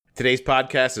Today's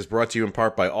podcast is brought to you in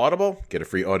part by Audible. Get a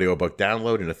free audiobook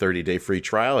download and a 30-day free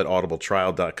trial at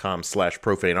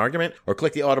audibletrial.com/profaneargument, or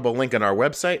click the Audible link on our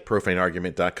website,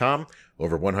 profaneargument.com.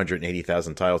 Over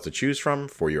 180,000 titles to choose from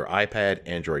for your iPad,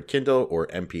 Android Kindle, or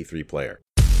MP3 player.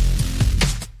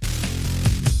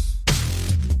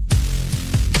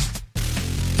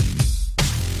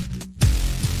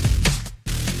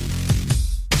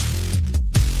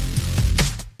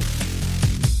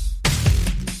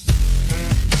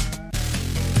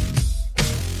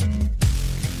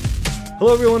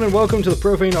 Hello, everyone, and welcome to the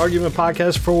Profane Argument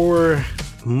Podcast for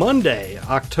Monday,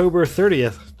 October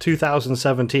 30th,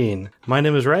 2017. My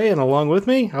name is Ray, and along with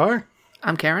me are...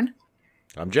 I'm Karen.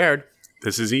 I'm Jared.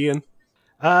 This is Ian.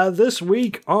 This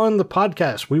week on the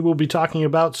podcast, we will be talking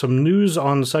about some news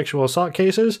on sexual assault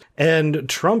cases and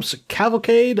Trump's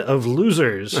cavalcade of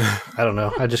losers. I don't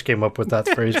know. I just came up with that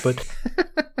phrase, but...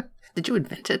 Did you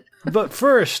invent it? But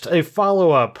first, a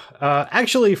follow-up.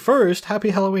 First, Happy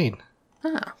Halloween.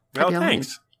 Oh. Oh,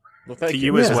 thanks. Well, thank to you.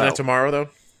 you as Isn't well. that tomorrow, though?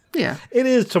 Yeah. It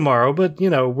is tomorrow, but, you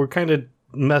know, we're kind of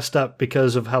messed up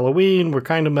because of Halloween. We're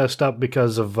kind of messed up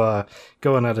because of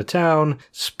going out of town.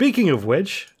 Speaking of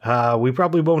which, we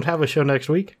probably won't have a show next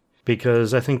week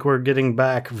because I think we're getting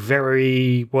back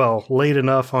very, late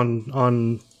enough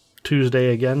on Tuesday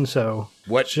again, so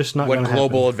it's just not going to happen. What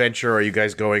global adventure are you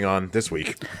guys going on this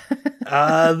week?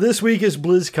 This week is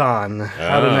BlizzCon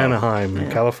out in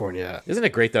Anaheim, California. Isn't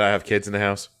it great that I have kids in the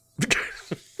house?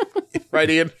 Right,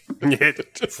 Ian?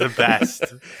 It's the best.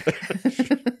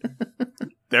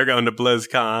 They're going to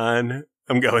BlizzCon.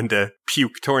 I'm going to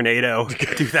Puke Tornado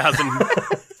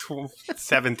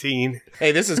 2017.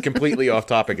 Hey, this is completely off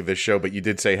topic of this show, but you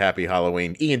did say Happy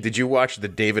Halloween. Ian, did you watch the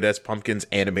David S. Pumpkins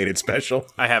animated special?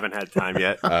 I haven't had time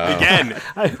yet. Again,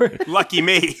 lucky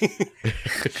me.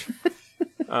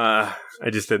 I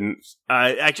just didn't.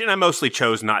 Actually, I mostly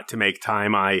chose not to make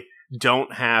time. I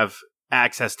don't have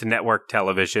access to network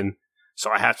television, so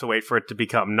I have to wait for it to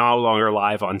become no longer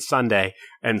live on Sunday.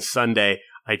 And Sunday,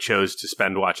 I chose to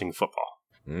spend watching football.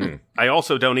 I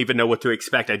also don't even know what to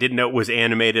expect. I didn't know it was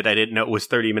animated. I didn't know it was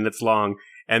 30 minutes long.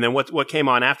 And then what came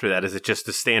on after that? Is it just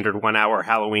the standard 1-hour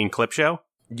Halloween clip show?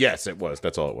 Yes, it was.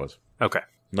 That's all it was. Okay.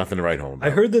 Nothing to write home about.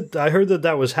 I heard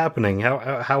that was happening.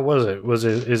 How was it?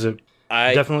 Is it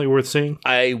definitely worth seeing?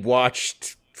 I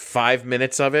watched 5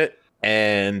 minutes of it,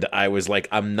 and I was like,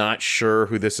 I'm not sure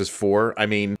who this is for. I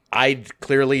mean, I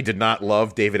clearly did not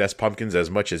love David S. Pumpkins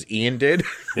as much as Ian did.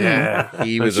 Yeah.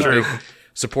 He was a big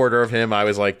supporter of him. I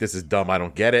was like, this is dumb. I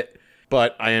don't get it.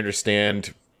 But I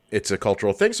understand it's a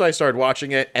cultural thing, so I started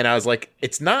watching it, and I was like,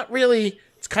 it's not really...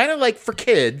 It's kind of like for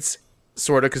kids,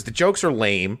 sort of, because the jokes are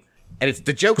lame, and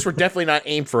the jokes were definitely not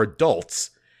aimed for adults.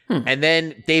 And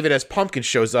then David S. Pumpkins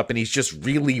shows up, and he's just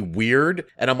really weird.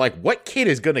 And I'm like, what kid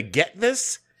is going to get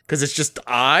this? Because it's just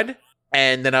odd.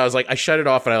 And then I was like, I shut it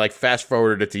off, and I fast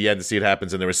forwarded it to the end to see what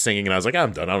happens. And there was singing, and I was like,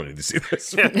 I'm done. I don't need to see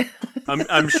this.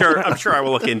 I'm sure I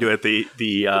will look into it.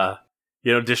 The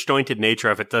disjointed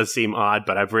nature of it does seem odd,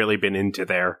 but I've really been into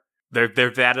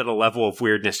they've added a level of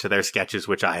weirdness to their sketches,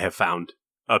 which I have found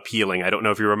appealing. I don't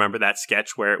know if you remember that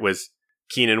sketch where it was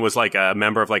Keenan was like a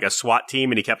member of like a SWAT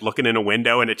team, and he kept looking in a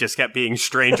window, and it just kept being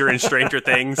stranger and stranger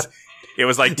things. It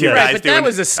was like two guys but doing that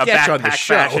was a sketch on the backpack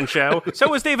show. fashion show. So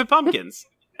was David Pumpkins.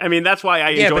 I mean, that's why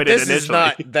I enjoyed it initially. This is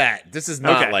not that. This is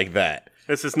not like that.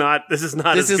 This is not. This is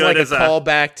like a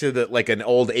callback to an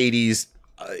old 80s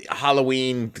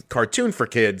Halloween cartoon for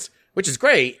kids, which is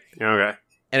great. Okay.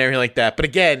 And everything like that. But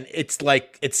again, it's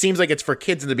like, it seems like it's for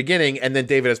kids in the beginning, and then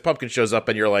David S. Pumpkins shows up,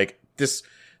 and you're like, this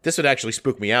would actually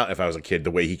spook me out if I was a kid, the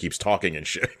way he keeps talking and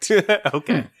shit.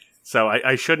 Okay. So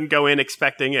I shouldn't go in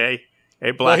expecting a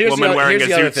black woman wearing a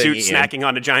zoot suit snacking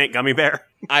on a giant gummy bear.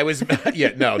 No,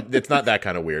 it's not that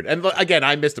kind of weird. And again,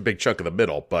 I missed a big chunk of the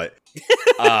middle, but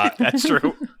that's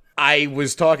true. I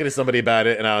was talking to somebody about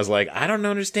it, and I was like, I don't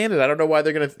understand it. I don't know why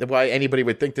anybody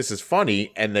would think this is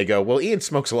funny. And they go, well, Ian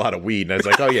smokes a lot of weed. And I was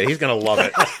like, oh yeah, he's gonna love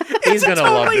it. He's gonna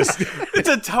love this. It's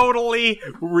a totally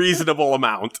reasonable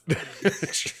amount.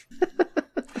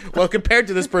 Well, compared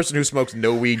to this person who smokes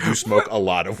no weed, you smoke a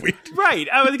lot of weed. Right.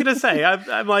 I was going to say,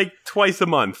 I'm like twice a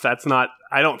month. That's not,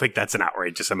 I don't think that's an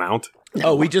outrageous amount.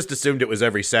 Oh, we just assumed it was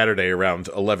every Saturday around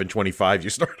 11:25 you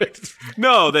started.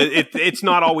 No, it's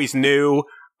not always new.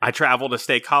 I travel to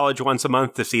State College once a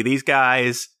month to see these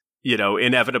guys. You know,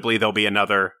 inevitably there'll be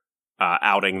another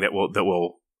outing that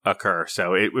will occur.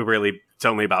 So it's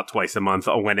only about twice a month.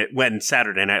 When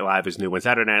Saturday Night Live is new. When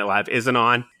Saturday Night Live isn't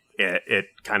on, it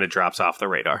kind of drops off the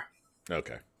radar.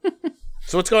 Okay.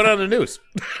 So what's going on in the news?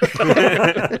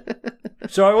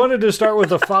 So I wanted to start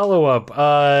with a follow-up.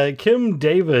 Kim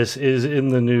Davis is in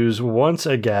the news once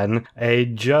again. A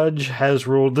judge has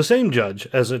ruled, the same judge,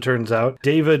 as it turns out,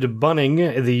 David Bunning,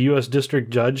 the U.S.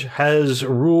 District Judge, has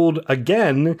ruled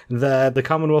again that the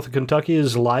Commonwealth of Kentucky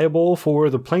is liable for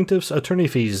the plaintiff's attorney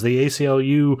fees, the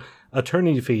ACLU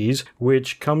attorney fees,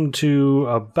 which come to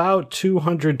about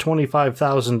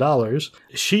 $225,000.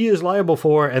 She is liable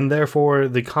for, and therefore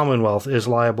the Commonwealth is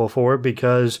liable for,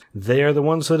 because they are the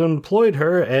ones that employed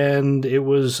her, and it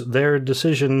was their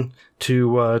decision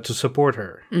to support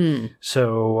her.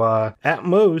 So, at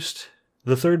most,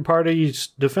 the third party's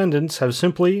defendants have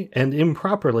simply and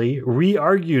improperly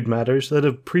re-argued matters that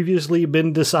have previously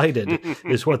been decided,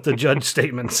 is what the judge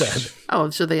statement said. Oh,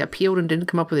 so they appealed and didn't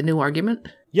come up with a new argument?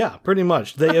 Yeah, pretty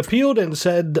much. They appealed and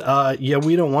said, yeah,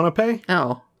 we don't want to pay.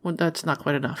 Oh, well, that's not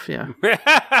quite enough, yeah.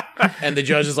 And the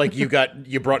judge is like, you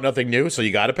brought nothing new, so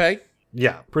you got to pay?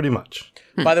 Yeah, pretty much.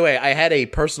 By the way, I had a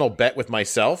personal bet with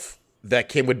myself that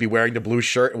Kim would be wearing the blue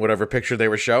shirt in whatever picture they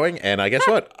were showing, and I guess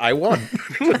what? I won.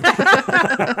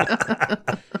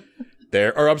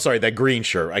 That green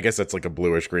shirt. I guess that's like a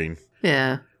bluish green.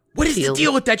 Yeah. What is the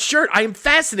deal with that shirt? I am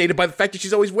fascinated by the fact that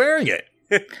she's always wearing it.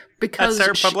 Because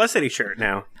that's her publicity shirt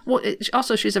now. Well,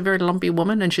 also, she's a very lumpy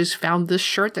woman, and she's found this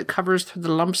shirt that covers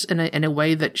the lumps in a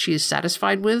way that she is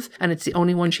satisfied with, and it's the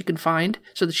only one she can find,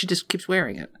 so that she just keeps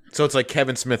wearing it. So it's like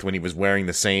Kevin Smith when he was wearing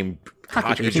the same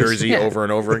hockey jersey over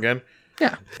and over again?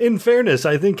 Yeah. In fairness,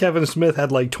 I think Kevin Smith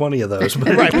had like 20 of those.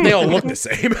 But right, but they all look the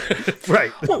same.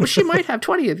 Right. Well, she might have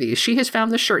 20 of these. She has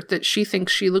found the shirt that she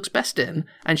thinks she looks best in,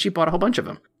 and she bought a whole bunch of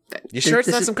them. You sure it's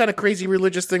not some kind of crazy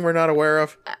religious thing we're not aware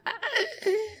of?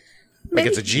 Like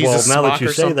it's a Jesus Well, now that you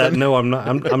or say something? that, no, I'm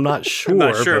not sure. I'm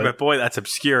not sure, but boy, that's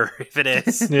obscure if it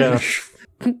is. Yeah.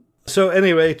 So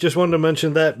anyway, just wanted to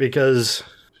mention that because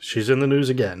she's in the news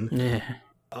again. Yeah.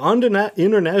 On to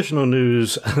international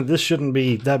news, this shouldn't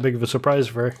be that big of a surprise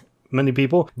for many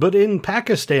people, but in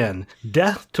Pakistan,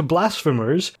 death to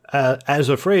blasphemers, as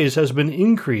a phrase, has been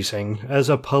increasing as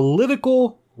a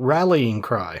political rallying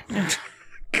cry.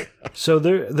 So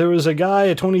there was a guy,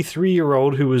 a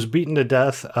 23-year-old, who was beaten to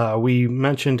death. We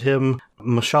mentioned him,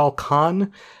 Mashal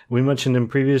Khan. We mentioned him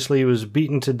previously. He was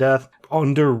beaten to death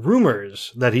under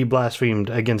rumors that he blasphemed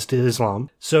against Islam.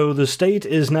 So the state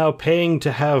is now paying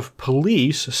to have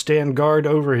police stand guard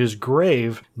over his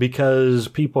grave because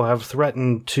people have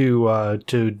threatened to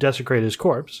desecrate his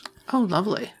corpse. Oh,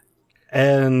 lovely.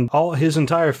 And his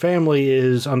entire family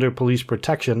is under police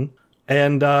protection.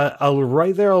 And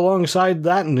right there alongside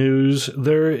that news,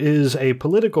 there is a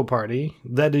political party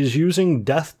that is using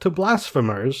death to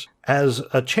blasphemers as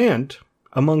a chant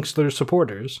amongst their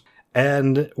supporters,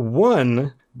 and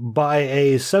won by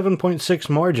a 7.6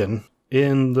 margin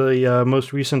in the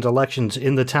most recent elections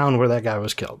in the town where that guy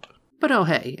was killed. But oh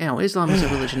hey, Islam is a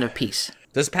religion of peace.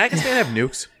 Does Pakistan have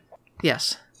nukes?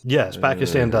 Yes. Yes,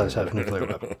 Pakistan does have nuclear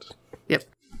weapons. Yep.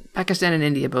 Pakistan and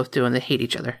India both do, and they hate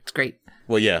each other. It's great.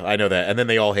 Well, yeah, I know that. And then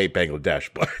they all hate Bangladesh,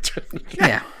 but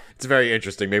Yeah. It's very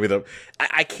interesting. Maybe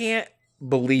I can't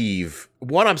believe,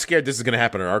 one, I'm scared this is going to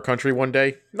happen in our country one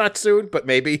day. Not soon, but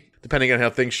maybe, depending on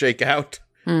how things shake out.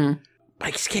 I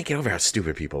just can't get over how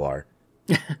stupid people are.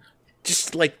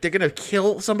 Just like, they're going to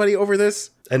kill somebody over this?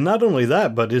 And not only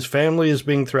that, but his family is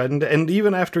being threatened, and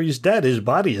even after he's dead, his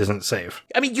body isn't safe.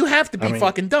 I mean, you have to be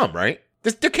fucking dumb, right?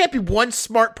 There can't be one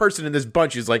smart person in this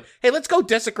bunch who's like, hey, let's go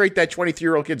desecrate that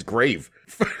 23-year-old kid's grave.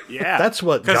 Yeah. That's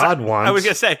what God wants. I was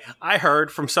going to say, I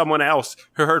heard from someone else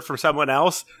who heard from someone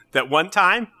else that one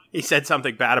time he said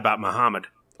something bad about Muhammad.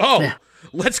 Oh, Yeah.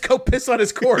 Let's go piss on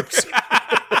his corpse.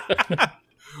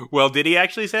 Well, did he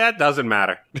actually say that? Doesn't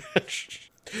matter. That's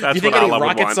You think what any Allah would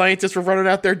rocket want. scientists were running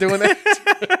out there doing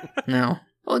that? No.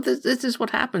 Well, this is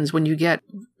what happens when you get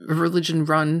a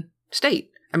religion-run state.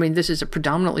 I mean, this is a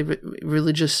predominantly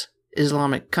religious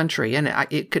Islamic country, and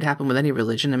it could happen with any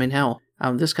religion. I mean, hell,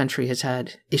 this country has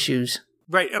had issues.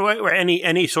 Right, or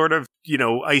any sort of,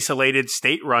 isolated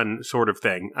state-run sort of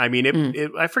thing. I mean,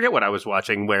 I forget what I was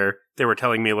watching where they were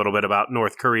telling me a little bit about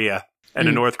North Korea, and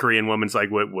a North Korean woman's like,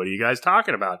 what are you guys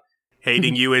talking about?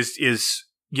 Hating you is,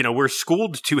 we're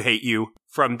schooled to hate you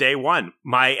from day one.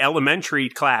 My elementary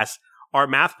class, our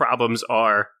math problems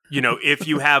are, if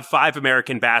you have 5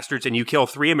 American bastards and you kill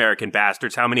 3 American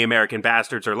bastards, how many American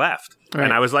bastards are left? Right.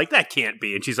 And I was like, that can't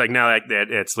be. And she's like, no,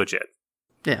 it's legit.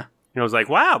 Yeah. And I was like,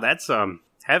 wow, that's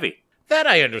heavy. That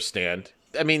I understand.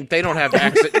 I mean, they don't have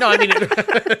access. No, I mean,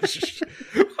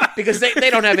 because they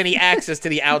don't have any access to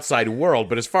the outside world.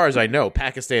 But as far as I know,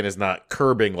 Pakistan is not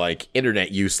curbing like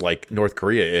internet use like North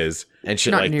Korea is and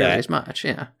shit Not like nearly that. as much,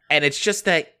 yeah. And it's just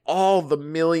that all the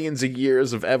millions of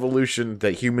years of evolution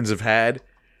that humans have had,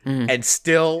 and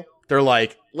still they're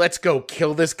like, let's go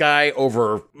kill this guy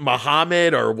over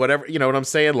Muhammad or whatever. You know what I'm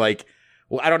saying? Like,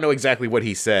 well, I don't know exactly what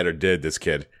he said or did, this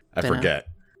kid. I forget.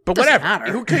 But Doesn't whatever.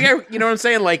 matter. Who cares? You know what I'm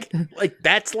saying? Like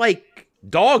that's like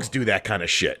dogs do that kind of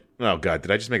shit. Oh, God. Did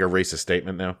I just make a racist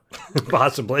statement now?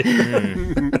 Possibly.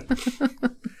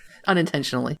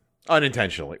 Unintentionally.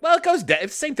 Unintentionally. Well, it goes down.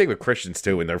 It's the same thing with Christians,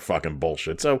 too, and their fucking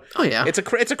bullshit. So, Oh, yeah. it's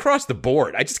across the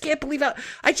board. I just can't believe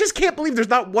there's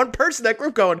not one person in that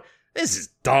group going, this is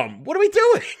dumb. What are we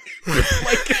doing?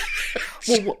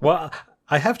 Like, Well,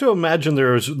 I have to imagine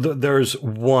there's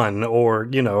one or,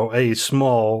 a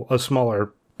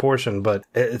smaller portion, but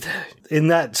in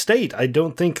that state, I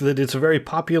don't think that it's very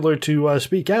popular to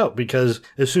speak out, because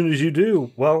as soon as you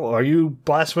do, well, are you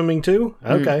blaspheming too?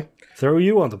 Okay. Throw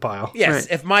you on the pile. yes,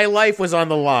 Right. if my life was on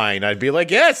the line, I'd be like,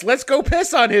 yes, let's go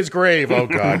piss on his grave. Oh,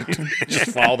 God.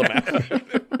 Just follow them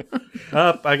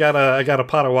out. I got a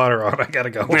pot of water on. I gotta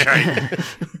go.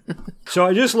 So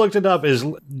I just looked it up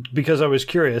because I was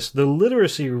curious. The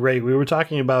literacy rate, we were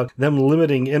talking about them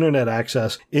limiting internet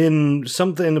access in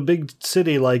a big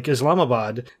city like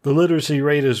Islamabad. The literacy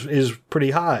rate is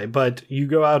pretty high, but you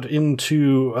go out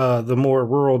into the more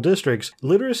rural districts,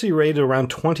 literacy rate around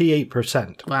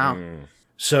 28%. Wow.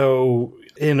 So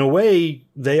in a way,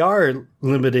 they are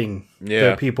limiting Yeah.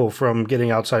 their people from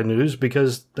getting outside news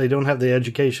because they don't have the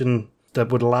education that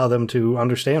would allow them to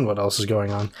understand what else is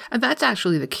going on. And that's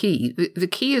actually the key. The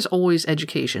key is always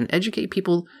education. Educate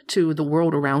people to the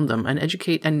world around them, and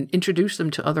educate and introduce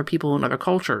them to other people and other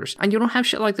cultures. And you don't have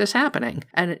shit like this happening.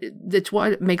 And that's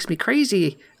what makes me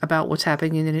crazy about what's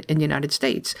happening in the United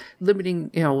States.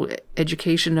 Limiting,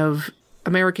 education of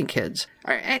American kids,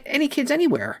 or any kids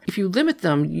anywhere. If you limit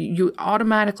them, you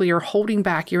automatically are holding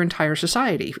back your entire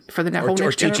society for the whole Or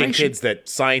next teaching generation. kids that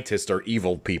scientists are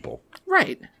evil people.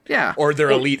 Right. Yeah. Or they're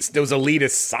those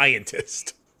elitist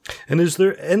scientists. And is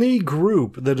there any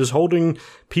group that is holding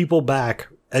people back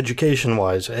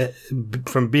education-wise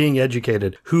from being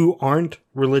educated who aren't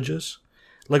religious?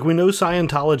 Like, we know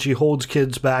Scientology holds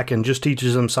kids back and just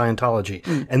teaches them Scientology,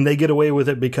 and they get away with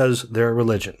it because they're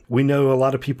religion. We know a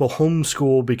lot of people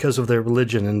homeschool because of their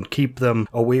religion and keep them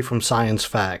away from science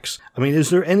facts. I mean,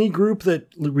 is there any group that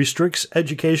restricts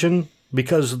education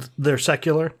because they're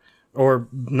secular? Or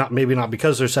maybe not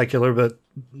because they're secular, but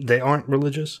they aren't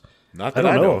religious? Not I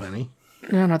that don't know of of any.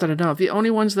 No, not that I know of. The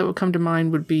only ones that would come to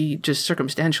mind would be just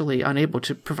circumstantially unable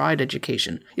to provide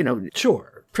education.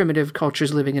 Sure. Primitive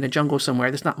cultures living in a jungle somewhere.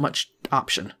 There's not much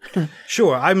option.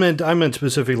 Sure, I meant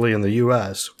specifically in the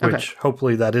U.S., which Okay.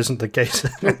 hopefully that isn't the case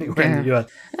anywhere in the U.S.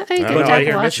 Hey, I don't know. I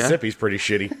hear Appalachia. Mississippi's pretty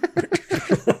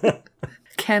shitty.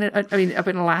 Canada, I mean, up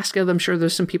in Alaska, I'm sure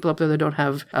there's some people up there that don't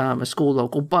have a school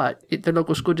local, but the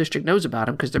local school district knows about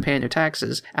them because they're paying their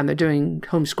taxes and they're doing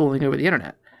homeschooling over the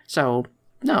internet. So,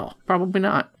 no, probably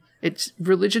not.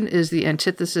 Religion is the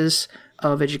antithesis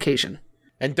of education.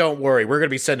 And don't worry, we're going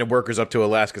to be sending workers up to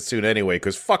Alaska soon anyway,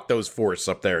 because fuck those forests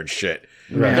up there and shit.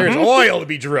 Right. There's oil to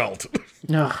be drilled.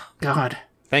 Oh, God.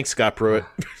 Thanks, Scott Pruitt.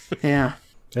 Yeah.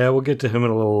 Yeah, we'll get to him in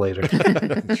a little later.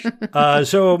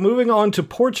 So moving on to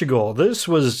Portugal. This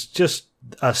was just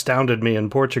astounded me in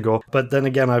Portugal. But then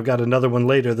again, I've got another one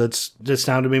later that's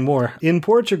astounded me more. In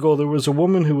Portugal, there was a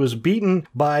woman who was beaten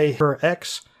by her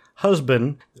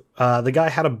ex-husband. The guy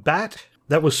had a bat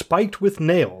that was spiked with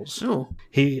nails. Oh.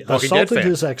 He Walking Dead assaulted fan.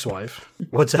 his ex-wife.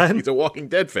 What's that? He's a Walking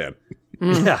Dead fan.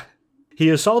 Yeah. He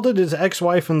assaulted his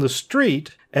ex-wife in the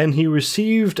street, and he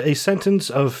received a sentence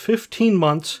of 15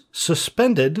 months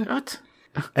suspended What?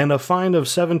 and a fine of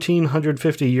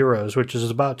 1,750 euros, which is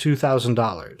about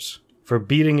 $2,000, for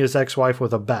beating his ex-wife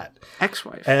with a bat.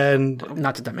 Ex-wife. And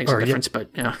Not that makes a difference, but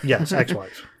yeah. yes,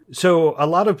 ex-wife. So a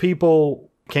lot of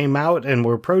people came out and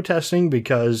were protesting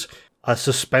because a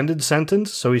suspended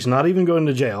sentence, so he's not even going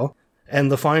to jail,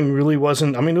 and the fine really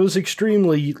wasn't, it was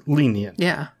extremely lenient.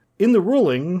 Yeah. In the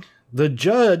ruling, the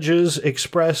judges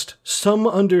expressed some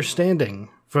understanding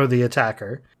for the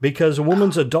attacker because a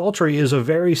woman's adultery is a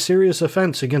very serious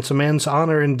offense against a man's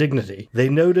honor and dignity. They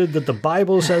noted that the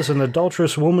Bible says an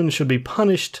adulterous woman should be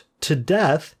punished to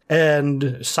death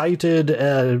and cited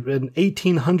an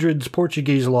 1800s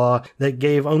Portuguese law that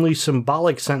gave only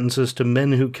symbolic sentences to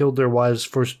men who killed their wives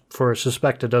for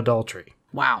suspected adultery.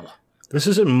 Wow. This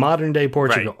is in modern day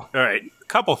Portugal. Right. All right.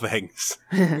 Couple things.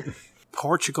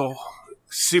 Portugal.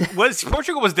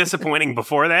 Portugal was disappointing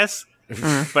before this,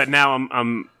 but now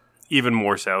I'm even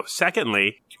more so.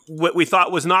 Secondly, what we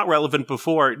thought was not relevant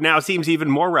before now seems even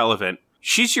more relevant.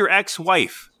 She's your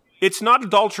ex-wife. It's not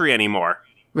adultery anymore.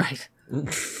 Right.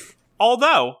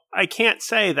 Although, I can't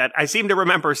say that I seem to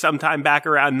remember sometime back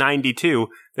around 92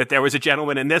 that there was a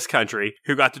gentleman in this country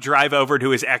who got to drive over to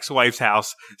his ex-wife's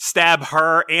house, stab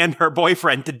her and her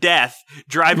boyfriend to death,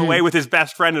 drive away with his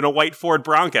best friend in a white Ford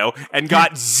Bronco, and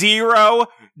got 0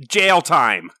 jail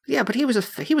time. Yeah, but he was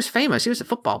famous. He was a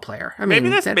football player. I mean,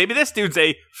 maybe this dude's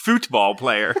a football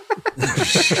player.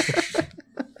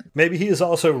 Maybe he is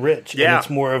also rich, and it's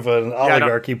more of an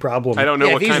oligarchy problem. I don't know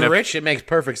what kind of... If he's rich, it makes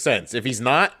perfect sense. If he's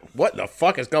not, what the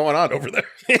fuck is going on over there?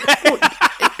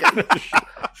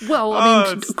 Well, I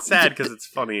mean... it's sad because it's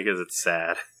funny because it's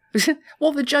sad.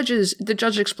 Well, the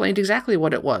judge explained exactly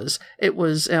what it was. It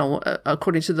was,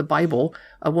 according to the Bible,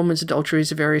 a woman's adultery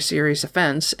is a very serious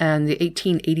offense, and the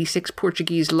 1886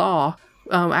 Portuguese law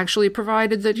actually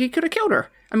provided that he could have killed her.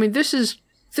 I mean, this is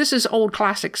old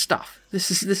classic stuff. This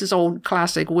is old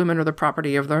classic. Women are the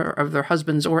property of their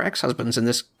husbands or ex-husbands in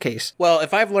this case. Well,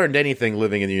 if I've learned anything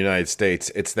living in the United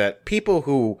States, it's that people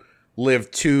who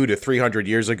lived 200 to 300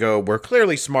 years ago were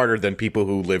clearly smarter than people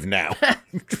who live now.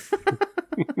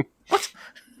 What?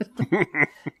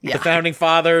 The founding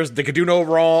fathers, they could do no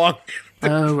wrong.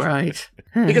 Oh, right.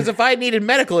 Because if I needed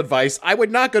medical advice, I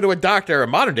would not go to a doctor, a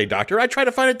modern day doctor. I'd try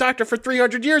to find a doctor for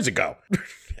 300 years ago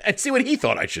and see what he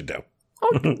thought I should do.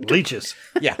 Oh, leeches.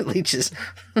 Yeah. Leeches.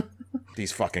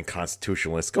 These fucking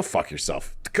constitutionalists. Go fuck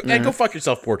yourself. And go fuck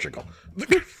yourself, Portugal.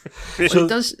 So,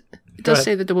 it does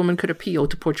say that the woman could appeal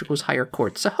to Portugal's higher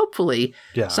court. So hopefully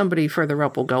somebody further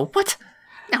up will go, what?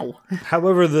 No.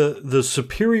 However, the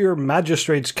Superior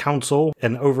Magistrates Council,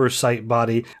 an oversight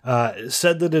body,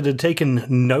 said that it had taken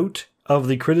note of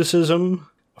the criticism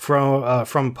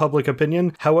from public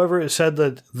opinion. However, it said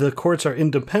that the courts are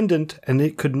independent and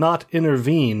it could not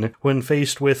intervene when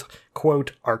faced with,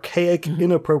 quote, archaic,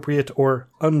 inappropriate, or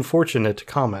unfortunate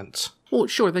comments. Well,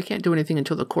 sure, they can't do anything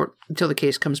until the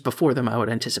case comes before them, I would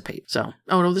anticipate. So,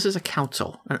 oh no, this is a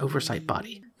council, an oversight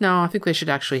body. No, I think they should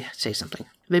actually say something.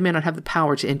 They may not have the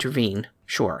power to intervene,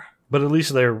 sure. But at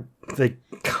least they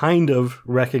kind of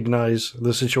recognize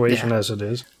the situation as it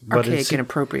is. But archaic,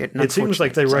 inappropriate, it seems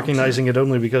like they're recognizing it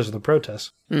only because of the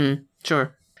protests.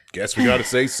 Sure. Guess we gotta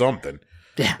say something.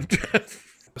 Yeah.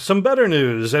 Some better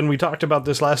news, and we talked about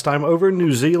this last time, over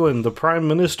New Zealand, the Prime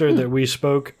Minister that we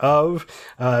spoke of,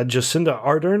 Jacinda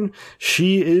Ardern,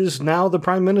 she is now the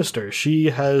Prime Minister. She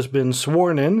has been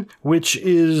sworn in, which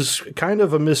is kind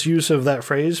of a misuse of that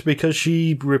phrase because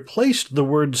she replaced the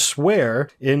word swear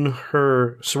in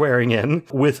her swearing in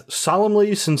with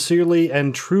solemnly, sincerely,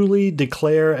 and truly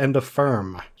declare and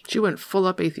affirm. She went full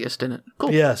up atheist in it.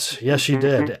 Cool. Yes, she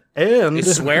did. And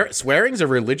is swearing's a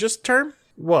religious term?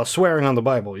 Well, swearing on the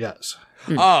Bible, yes.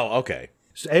 Oh, okay.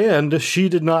 And she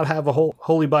did not have a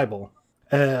Holy Bible.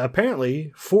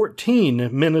 Apparently, 14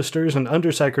 ministers and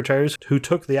undersecretaries who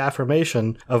took the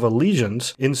affirmation of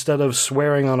allegiance instead of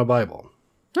swearing on a Bible.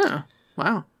 Oh,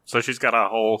 wow. So she's got a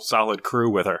whole solid crew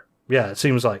with her. Yeah, it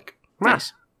seems like.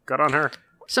 Nice. Good on her.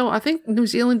 So I think New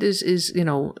Zealand is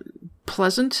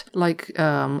pleasant, like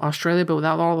Australia, but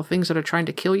without all the things that are trying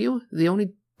to kill you. The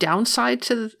only downside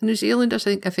to New Zealand, I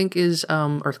think, is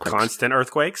earthquakes. Constant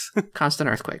earthquakes. Constant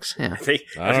earthquakes. Yeah.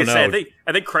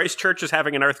 I think Christchurch is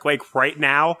having an earthquake right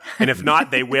now, and if not,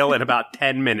 they will in about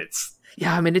 10 minutes.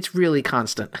 Yeah, I mean it's really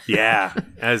constant. Yeah,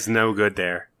 that's no good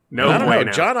there. No I don't way. know.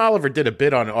 Now. John Oliver did a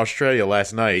bit on Australia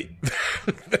last night.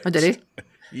 Oh, did he?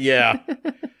 Yeah.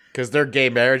 Because their gay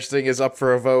marriage thing is up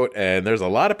for a vote, and there's a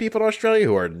lot of people in Australia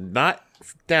who are not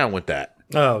down with that.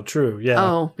 Oh, true. Yeah.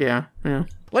 Oh, yeah.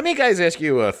 Let me guys ask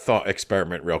you a thought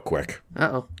experiment real quick.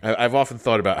 Uh-oh. I've often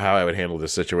thought about how I would handle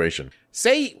this situation.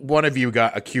 Say one of you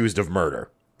got accused of murder,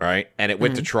 right? And it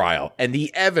went to trial, and the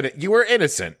evidence, you were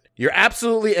innocent. You're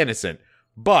absolutely innocent.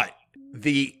 But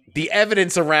the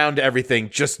evidence around everything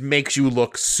just makes you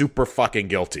look super fucking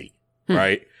guilty,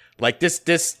 right? Like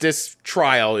this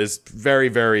trial is very,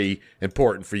 very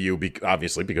important for you,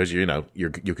 obviously, because you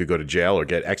could go to jail or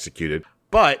get executed.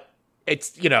 But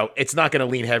it's not going to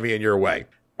lean heavy in your way.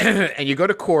 And you go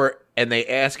to court and they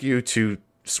ask you to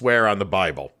swear on the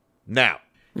Bible. Now,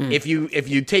 if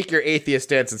you take your atheist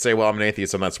stance and say, well, I'm an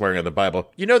atheist, I'm not swearing on the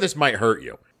Bible, this might hurt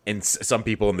you. And some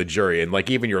people in the jury, and like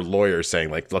even your lawyer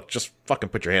saying, like, look, just fucking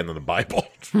put your hand on the Bible.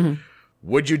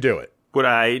 Would you do it? Would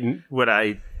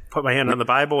I put my hand on the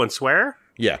Bible and swear?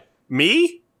 Yeah.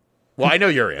 Me? Well, I know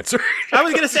your answer. I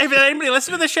was going to say, if anybody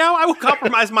listen to the show, I will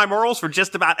compromise my morals for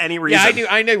just about any reason. Yeah,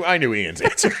 I knew Ian's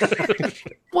answer.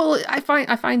 Well, I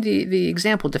find the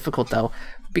example difficult though,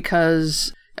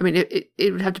 because I mean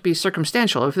it would have to be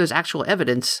circumstantial. If there's actual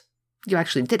evidence, you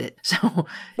actually did it. So,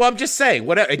 well, I'm just saying,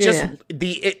 whatever.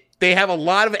 They have a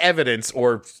lot of evidence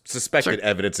or suspected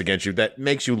evidence against you that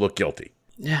makes you look guilty.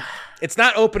 Yeah, it's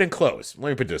not open and closed. Let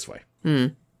me put it this way.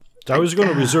 I was going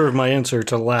to reserve my answer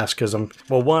to last because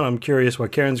I'm curious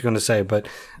what Karen's going to say, but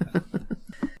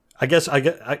I guess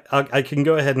I can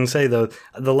go ahead and say, though,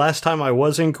 the last time I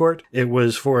was in court, it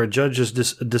was for a judge's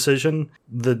decision.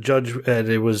 The judge,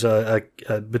 it was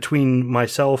between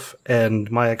myself and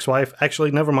my ex-wife.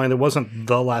 Actually, never mind, it wasn't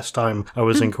the last time I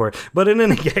was in court. But in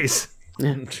any case,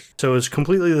 so it was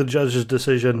completely the judge's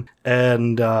decision,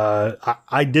 and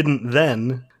I didn't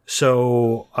then.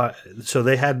 So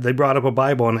they brought up a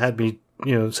Bible and had me,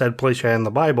 said, place your hand in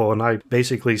the Bible, and I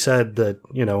basically said that,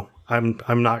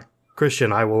 I'm not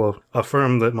Christian. I will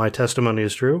affirm that my testimony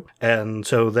is true, and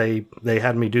so they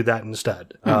had me do that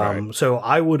instead. Right. So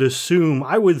I would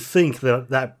think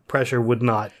that pressure would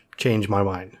not change my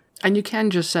mind. And you can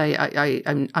just say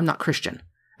I'm not Christian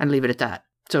and leave it at that.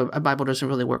 So a Bible doesn't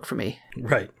really work for me.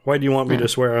 Right. Why do you want me to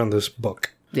swear on this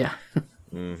book? Yeah.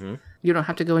 Mm-hmm. You don't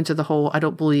have to go into the whole, I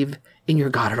don't believe in your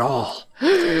God at all.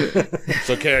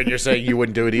 So, Karen, you're saying you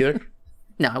wouldn't do it either?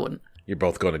 No, I wouldn't. You're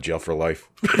both going to jail for life.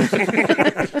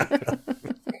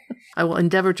 I will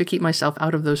endeavor to keep myself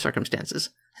out of those circumstances.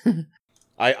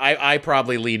 I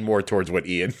probably lean more towards what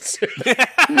Ian said.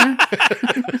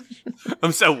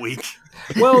 I'm so weak.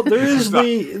 Well,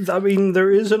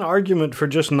 there is an argument for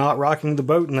just not rocking the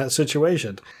boat in that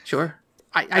situation. Sure.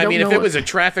 I mean, if it was a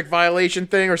traffic violation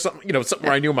thing or something, something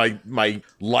where I knew my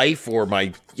life or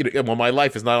my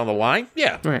life is not on the line.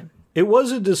 Yeah. Right. It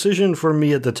was a decision for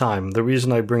me at the time. The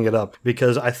reason I bring it up,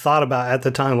 because I thought about at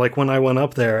the time, like when I went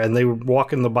up there and they were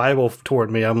walking the Bible toward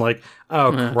me, I'm like,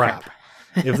 oh, crap.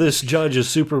 If this judge is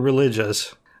super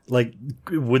religious, like,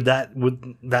 would that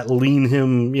lean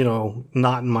him,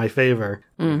 not in my favor?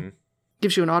 Mm-hmm.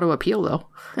 Gives you an auto appeal, though.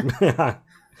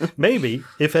 Maybe,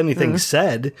 if anything's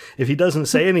said. If he doesn't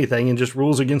say anything and just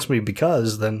rules against me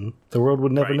because, then the world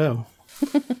would never know.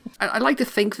 I like to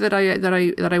think that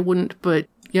I wouldn't, but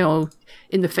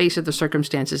in the face of the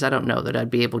circumstances, I don't know that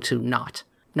I'd be able to not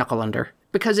knuckle under,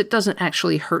 because it doesn't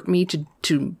actually hurt me to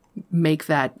do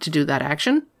that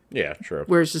action. Yeah, true.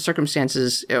 Whereas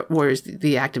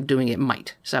the act of doing it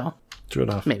might. So true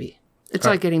enough. Maybe it's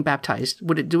like getting baptized.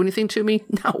 Would it do anything to me?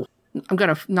 No, I'm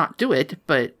gonna not do it,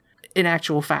 but in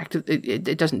actual fact,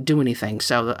 it doesn't do anything.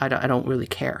 So I don't really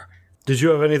care. Did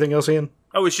you have anything else, Ian?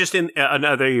 Oh, it's just in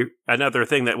another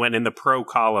thing that went in the pro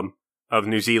column of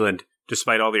New Zealand,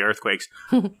 despite all the earthquakes.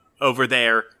 Over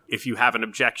there, if you have an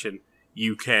objection,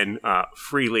 you can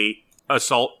freely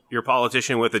assault your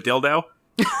politician with a dildo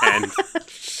and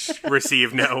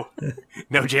receive no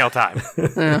jail time.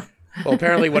 Yeah. Well,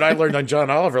 apparently what I learned on John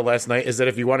Oliver last night is that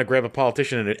if you want to grab a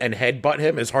politician and headbutt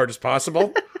him as hard as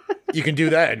possible, you can do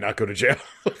that and not go to jail.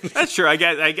 That's true. I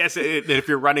guess that if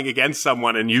you're running against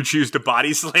someone and you choose to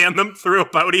body slam them through a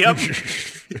podium,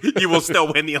 you will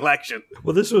still win the election.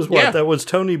 Well, this was what? Yeah. That was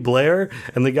Tony Blair,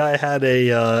 and the guy had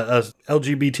a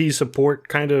LGBT support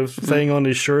kind of thing on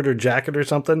his shirt or jacket or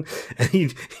something, and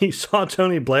he saw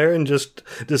Tony Blair and just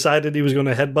decided he was going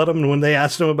to headbutt him, and when they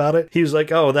asked him about it, he was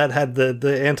like, oh, that had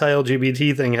the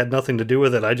anti-LGBT thing had nothing to do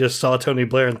with it. I just saw Tony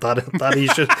Blair and thought he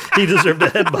deserved a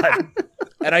headbutt.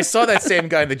 And I saw that same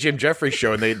guy in the Jim Jeffries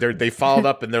show, and they followed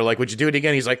up, and they're like, would you do it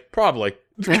again? He's like, probably.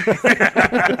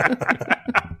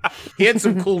 He had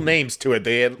some cool names to it.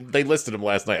 They listed him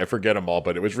last night. I forget them all,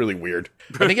 but it was really weird.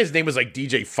 I think his name was like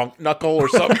DJ Funk Knuckle or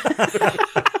something.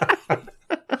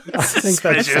 I think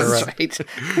that's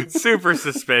right. Super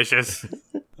suspicious.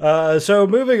 So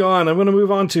moving on, I'm going to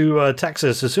move on to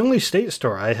Texas. It's the only state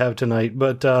story I have tonight,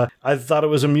 but I thought it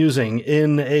was amusing.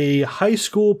 In a high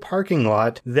school parking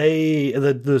lot,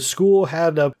 the school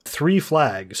had up 3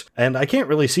 flags, and I can't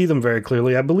really see them very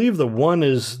clearly. I believe the one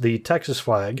is the Texas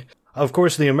flag, of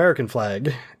course the American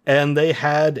flag, and they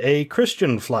had a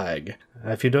Christian flag.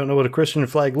 If you don't know what a Christian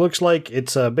flag looks like,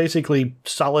 it's basically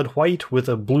solid white with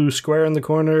a blue square in the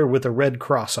corner with a red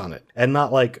cross on it. And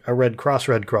not like a red cross,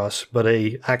 but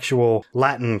a actual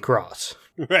Latin cross.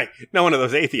 Right. Not one of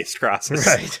those atheist crosses.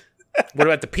 Right. What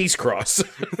about the peace cross?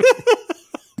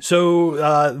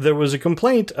 So there was a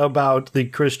complaint about the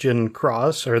Christian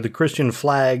cross or the Christian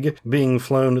flag being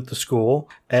flown at the school,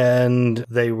 and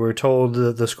they were told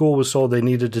that the school was told they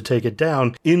needed to take it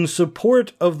down. In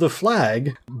support of the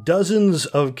flag, dozens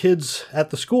of kids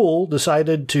at the school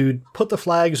decided to put the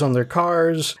flags on their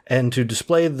cars and to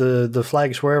display the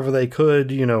flags wherever they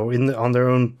could, on their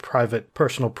own private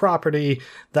personal property,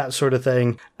 that sort of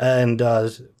thing. And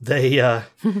they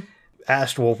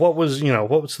asked, well, what was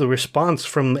the response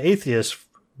from atheists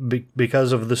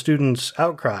because of the students'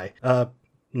 outcry?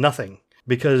 Nothing.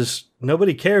 Because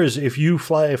nobody cares if you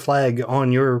fly a flag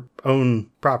on your own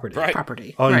property. Right.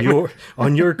 Property. On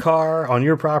your car, on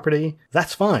your property.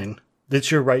 That's fine.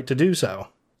 It's your right to do so.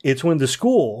 It's when the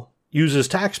school uses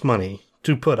tax money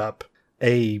to put up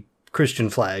a Christian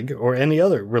flag or any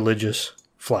other religious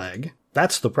flag.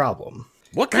 That's the problem.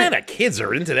 What kind of kids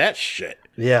are into that shit?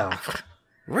 Yeah.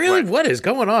 Really? What is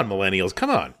going on, millennials? Come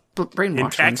on. Brainwash In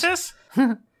Texas?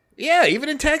 Yeah, even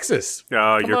in Texas.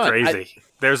 Oh, Come you're on. crazy.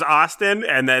 There's Austin,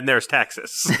 and then there's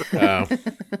Texas.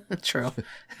 True.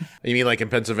 You mean like in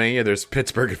Pennsylvania, there's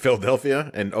Pittsburgh and Philadelphia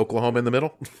and Oklahoma in the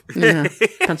middle? Yeah.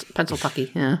 Pennsylvania,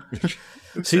 yeah.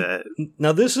 See,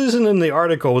 now this isn't in the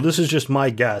article. This is just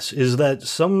my guess. Is that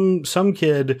some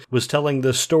kid was telling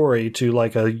this story to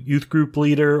like a youth group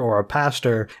leader or a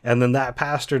pastor, and then that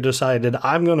pastor decided,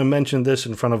 I'm going to mention this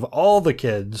in front of all the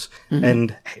kids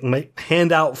and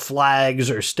hand out flags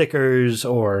or stickers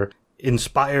or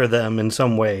inspire them in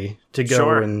some way to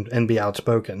go and be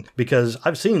outspoken. Because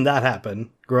I've seen that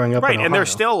happen growing up in Ohio. And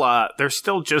they're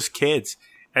still just kids.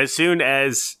 As soon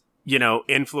as,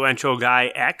 influential guy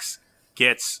X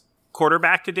gets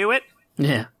quarterback to do it,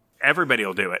 everybody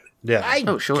will do it.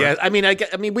 Yeah. Sure. Guess, I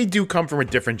mean, we do come from a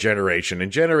different generation. In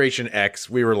Generation X,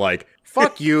 we were like,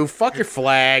 fuck you, fuck your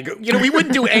flag. We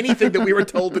wouldn't do anything that we were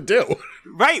told to do.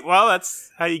 Right. Well,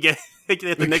 that's how you get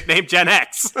the nickname Gen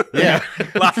X. Yeah.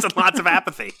 Lots and lots of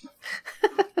apathy.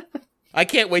 I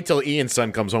can't wait till Ian's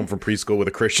son comes home from preschool with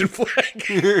a Christian flag.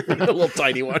 A little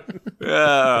tiny one.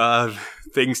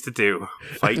 Things to do.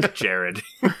 Fight Jared.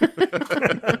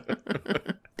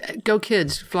 Go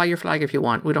kids. Fly your flag if you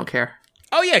want. We don't care.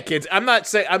 Oh yeah, kids. I'm not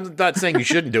saying you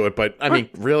shouldn't do it, but I mean,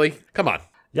 really? Come on.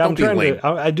 Yeah, Don't be lame.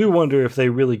 I do wonder if they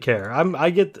really care. I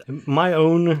get my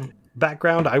own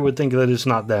background. I would think that it's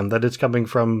not them, that it's coming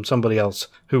from somebody else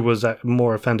who was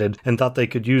more offended and thought they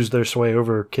could use their sway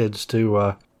over kids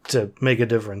to make a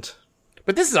difference.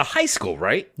 But this is a high school,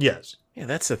 right? Yes. Yeah,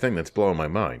 that's the thing that's blowing my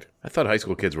mind. I thought high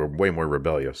school kids were way more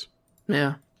rebellious.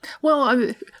 Yeah.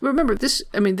 Well, remember this.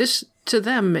 I mean, this to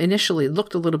them initially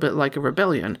looked a little bit like a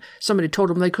rebellion. Somebody told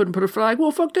them they couldn't put a flag.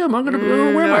 Well, fuck them. I'm going to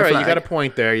wear my all right, flag. you got a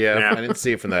point there. Yeah, I didn't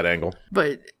see it from that angle.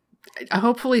 But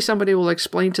hopefully somebody will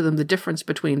explain to them the difference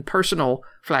between personal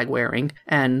flag wearing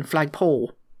and flag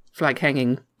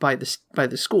hanging by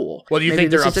the school. Well, do you think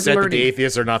they're upset that the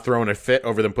atheists are not throwing a fit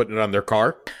over them putting it on their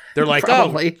car? They're like,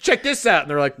 Probably. oh, check this out.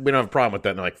 And they're like, we don't have a problem with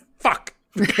that. And they're like, fuck.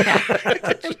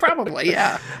 Probably,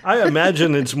 yeah. I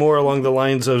imagine it's more along the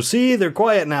lines of, see, they're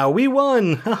quiet now. We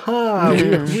won. Ha-ha.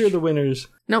 We're the winners.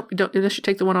 Nope, you don't, unless you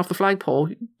take the one off the flagpole,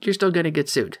 you're still going to get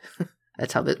sued.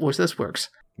 That's how this works.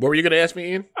 What were you going to ask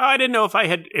me, Ian? I didn't know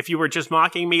if you were just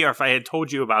mocking me or if I had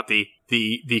told you about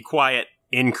the quiet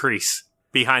increase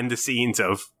behind the scenes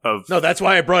of no, that's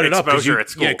why I brought it up. Exposure at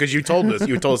school. Yeah, because you told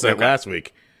us that last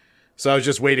week. So I was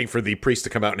just waiting for the priest to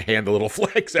come out and hand the little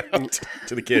flags out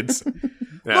to the kids.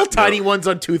 Little tiny ones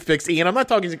on toothpicks, Ian. I'm not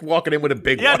talking like walking in with a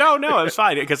big one. Yeah, no, it was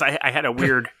fine because I had a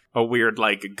weird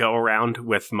like go around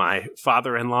with my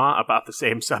father-in-law about the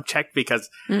same subject because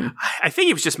I think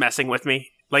he was just messing with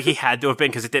me. Like he had to have been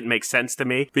because it didn't make sense to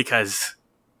me because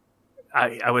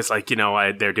I was like,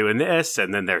 they're doing this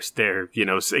and then they're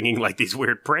singing like these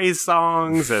weird praise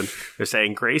songs and they're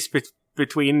saying grace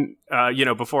between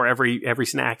before every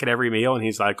snack and every meal, and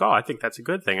he's like, oh, I think that's a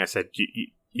good thing. I said,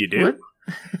 you do? What?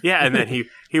 Yeah, and then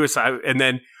he was,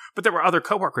 but there were other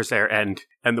coworkers there, and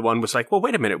the one was like, well,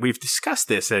 wait a minute, we've discussed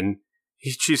this, and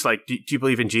she's like, do you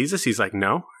believe in Jesus? He's like,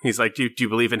 no. He's like, do you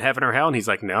believe in heaven or hell? And he's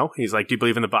like, no. He's like, do you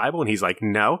believe in the Bible? And he's like,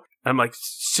 no. I'm like,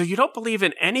 so you don't believe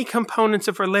in any components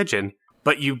of religion,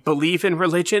 but you believe in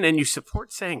religion and you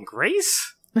support saying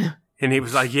grace? And he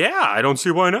was like, yeah, I don't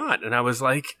see why not. And I was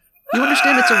like, you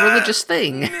understand it's a religious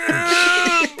thing.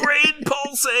 Brain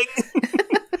pulsing.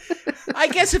 I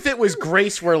guess if it was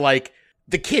grace where, like,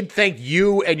 the kid thanked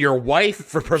you and your wife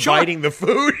for providing the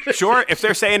food. Sure. If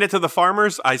they're saying it to the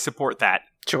farmers, I support that.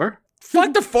 Sure.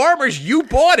 Fuck the farmers. You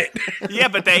bought it. Yeah,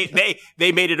 but they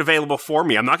made it available for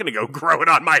me. I'm not going to go grow it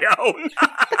on my own.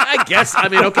 I guess. I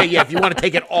mean, okay, yeah, if you want to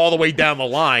take it all the way down the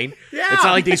line. Yeah. It's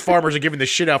not like these farmers are giving this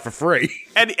shit out for free.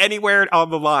 And anywhere on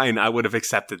the line, I would have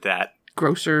accepted that.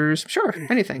 Grocers, sure,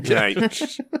 anything. Right.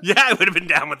 Yeah, I would have been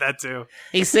down with that too.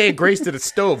 He's saying grace to the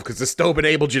stove because the stove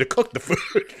enabled you to cook the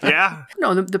food. Yeah.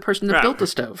 No, the person that built the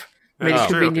stove made it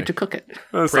convenient to cook it.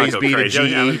 Let's Praise not be go to crazy.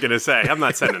 GE. I was going to say, I'm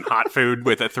not sending hot food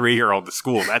with a 3-year-old to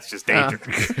school. That's just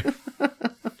dangerous.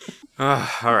 All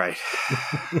right.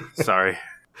 Sorry.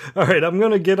 All right, I'm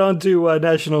going to get on to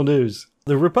national news.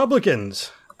 The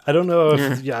Republicans. I don't know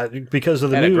if, because of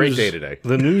the Had news, a great day today.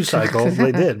 The news cycle,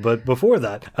 they did. But before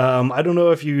that, I don't know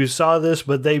if you saw this,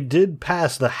 but they did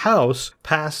the House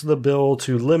passed the bill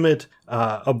to limit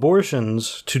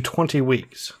abortions to 20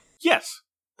 weeks. Yes.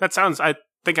 That sounds, I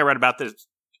think I read about this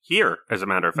here, as a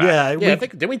matter of fact. Yeah, I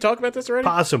think, didn't we talk about this already?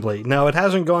 Possibly. No, it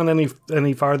hasn't gone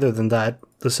any farther than that.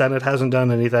 The Senate hasn't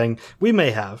done anything. We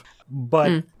may have.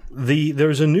 But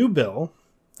there's a new bill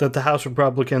that the House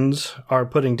Republicans are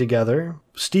putting together.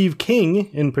 Steve King,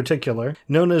 in particular,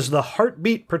 known as the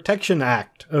Heartbeat Protection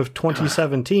Act of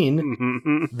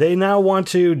 2017. They now want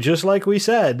to, just like we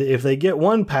said, if they get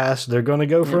one passed, they're going to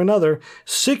go for another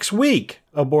 6-week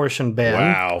abortion ban.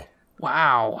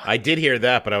 Wow. I did hear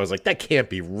that, but I was like, that can't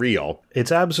be real.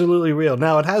 It's absolutely real.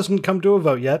 Now, it hasn't come to a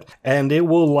vote yet, and it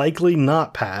will likely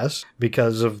not pass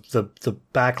because of the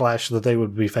backlash that they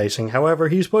would be facing. However,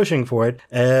 he's pushing for it,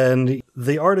 and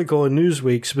the article in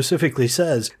Newsweek specifically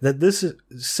says that this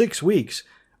 6 weeks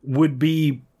would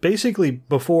be basically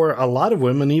before a lot of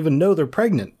women even know they're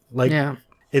pregnant.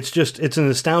 It's an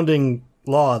astounding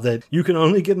law that you can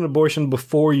only get an abortion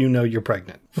before you know you're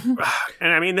pregnant.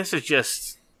 And I mean, this is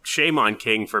just... shame on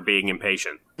King for being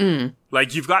impatient.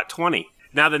 Like, you've got 20.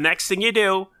 Now, the next thing you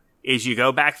do is you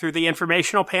go back through the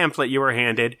informational pamphlet you were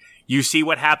handed. You see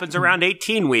what happens around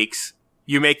 18 weeks.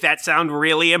 You make that sound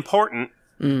really important.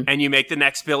 And you make the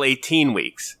next bill 18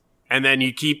 weeks. And then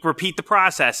you repeat the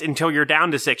process until you're down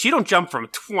to 6. You don't jump from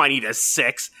 20 to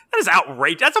 6. That is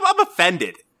outrageous. I'm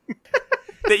offended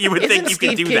that you would think you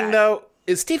could do that. Though,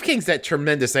 Steve King's that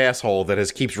tremendous asshole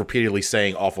that keeps repeatedly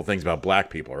saying awful things about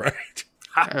black people, right?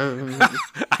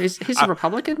 He's a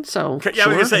Republican, so yeah, I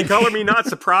was gonna say, color me not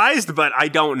surprised, but I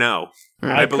don't know.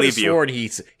 I believe you. Sworn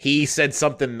he said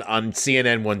something on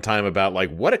CNN one time about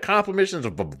like what accomplishments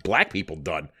have black people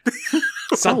done,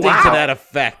 something to that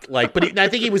effect. Like, but I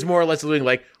think he was more or less doing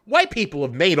like white people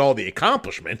have made all the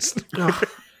accomplishments.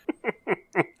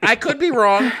 I could be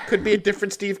wrong. Could be a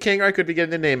different Steve King, or I could be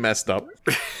getting the name messed up.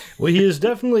 Well, he is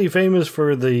definitely famous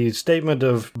for the statement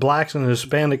of blacks and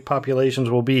Hispanic populations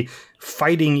will be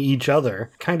fighting each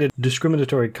other. Kind of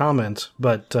discriminatory comments,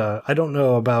 but I don't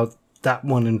know about that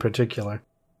one in particular.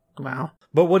 Wow.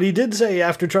 But what he did say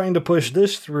after trying to push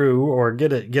this through, or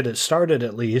get it started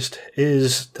at least,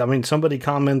 is, I mean, somebody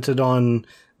commented on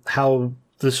how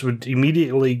this would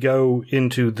immediately go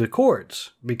into the courts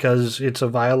because it's a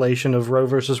violation of Roe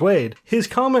versus Wade. His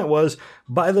comment was,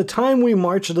 by the time we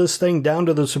march this thing down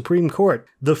to the Supreme Court,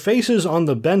 the faces on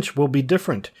the bench will be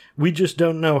different. We just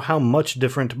don't know how much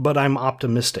different, but I'm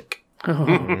optimistic.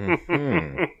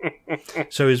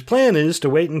 So his plan is to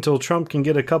wait until Trump can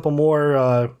get a couple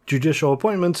more judicial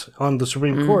appointments on the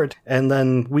Supreme Court, and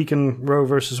then weaken Roe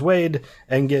versus Wade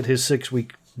and get his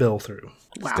 6-week bill through.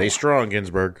 Wow. Stay strong,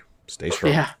 Ginsburg. Stay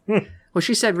strong. Yeah. Well,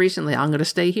 she said recently, I'm going to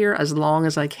stay here as long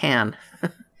as I can.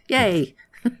 Yay.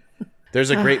 There's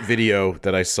a great video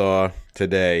that I saw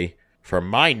today from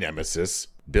my nemesis,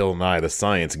 Bill Nye the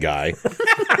Science Guy.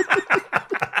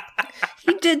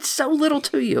 He did so little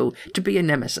to you to be a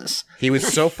nemesis. He was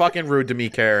so fucking rude to me,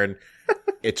 Karen.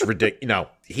 It's ridiculous. No,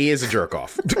 he is a jerk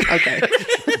off. Okay.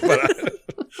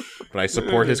 But I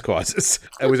support his causes.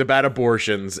 It was about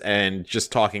abortions and just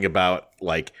talking about,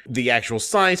 like, the actual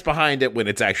science behind it when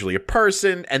it's actually a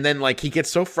person. And then, like, he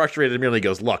gets so frustrated and merely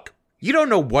goes, look, you don't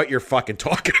know what you're fucking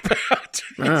talking about.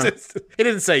 He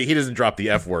doesn't drop the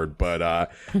F word, but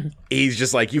he's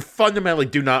just like, you fundamentally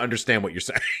do not understand what you're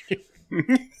saying.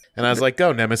 And I was like,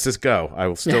 go, Nemesis, go. I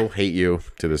will still hate you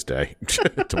to this day,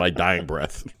 to my dying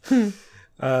breath.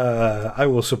 I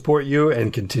will support you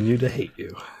and continue to hate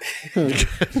you.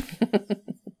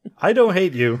 I don't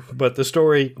hate you, but the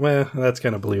story, well, that's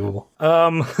kind of believable.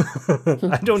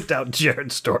 I don't doubt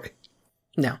Jared's story.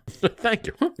 No. Thank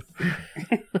you.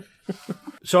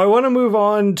 So I want to move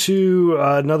on to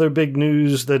another big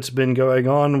news that's been going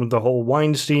on with the whole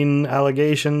Weinstein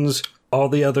allegations, all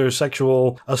the other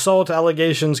sexual assault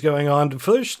allegations going on. The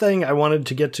first thing I wanted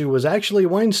to get to was actually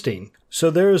Weinstein. So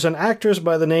there's an actress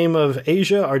by the name of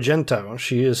Asia Argento.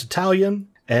 She is Italian,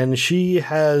 and she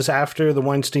has, after the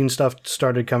Weinstein stuff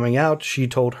started coming out, she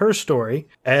told her story,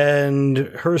 and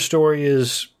her story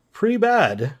is pretty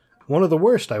bad. One of the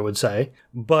worst, I would say.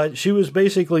 But she was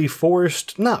basically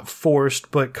not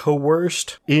forced, but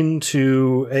coerced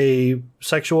into a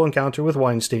sexual encounter with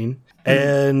Weinstein.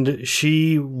 And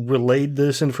she relayed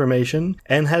this information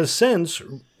and has since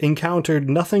encountered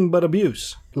nothing but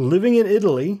abuse. Living in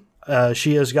Italy,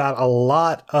 she has got a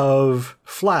lot of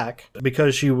flack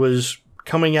because she was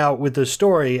coming out with this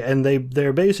story, and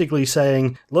they're basically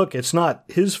saying, look, it's not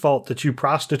his fault that you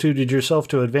prostituted yourself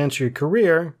to advance your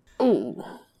career. Ooh.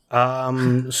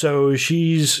 So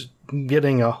she's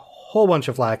getting a whole bunch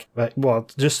of flack. Well,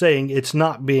 just saying it's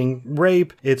not being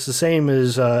rape. It's the same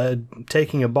as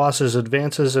taking a boss's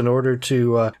advances in order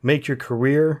to make your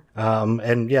career.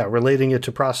 And relating it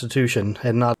to prostitution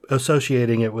and not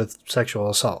associating it with sexual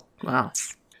assault. Wow.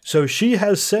 So she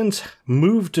has since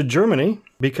moved to Germany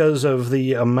because of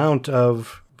the amount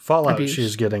of fallout Abuse.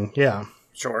 she's getting. Yeah.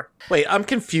 Sure. Wait, I'm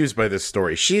confused by this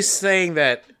story. She's saying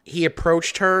that he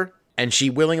approached her and she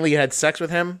willingly had sex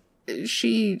with him?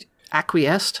 She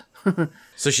acquiesced.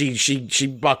 So she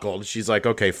buckled. She's like,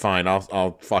 okay, fine,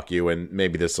 I'll fuck you, and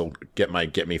maybe this will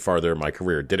get me farther in my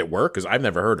career. Did it work? Because I've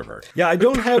never heard of her. Yeah, I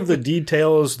don't have the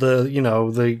details,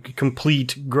 the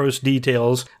complete gross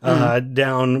details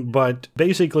down, but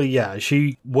basically, yeah,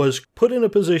 she was put in a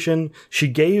position, she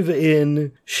gave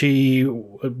in, she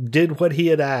did what he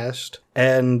had asked,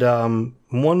 and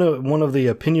one of the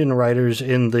opinion writers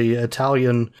in the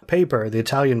Italian paper, the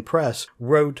Italian press,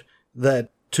 wrote that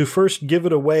to first give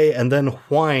it away and then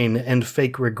whine and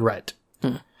fake regret.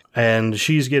 And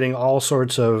she's getting all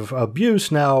sorts of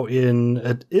abuse now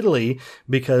in Italy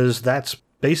because that's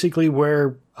basically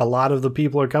where a lot of the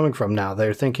people are coming from now.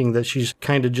 They're thinking that she's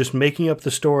kind of just making up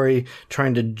the story,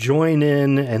 trying to join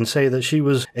in and say that she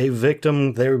was a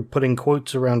victim. They're putting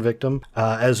quotes around victim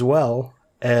as well,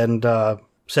 and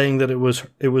saying that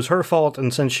it was her fault.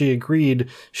 And since she agreed,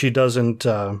 she doesn't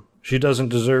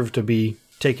deserve to be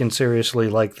taken seriously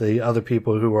like the other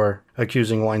people who are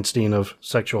accusing Weinstein of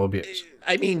sexual abuse.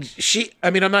 I mean,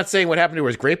 I'm not saying what happened to her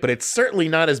is great, but it's certainly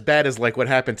not as bad as like what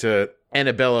happened to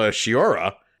Annabella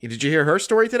Sciorra. Did you hear her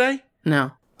story today?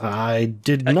 No. I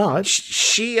did not.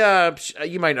 She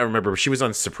you might not remember, but she was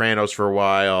on Sopranos for a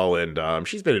while, and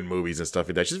she's been in movies and stuff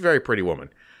like that. She's a very pretty woman.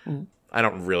 Mm. I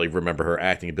don't really remember her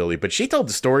acting ability, but she told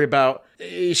the story about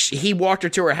he walked her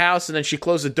to her house, and then she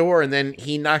closed the door, and then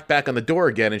he knocked back on the door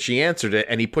again, and she answered it,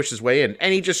 and he pushed his way in,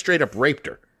 and he just straight up raped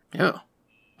her. Oh.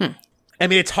 I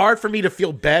mean, it's hard for me to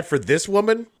feel bad for this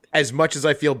woman as much as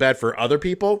I feel bad for other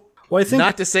people. Well, I think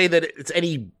not to say that it's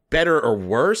any better or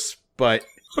worse, but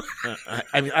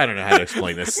I mean, I don't know how to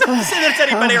explain this. Not to say that it's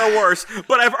any better or worse,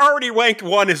 but I've already ranked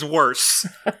one as worse.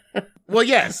 Well,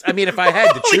 yes. I mean, if I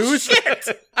had to choose,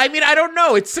 I mean, I don't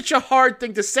know. It's such a hard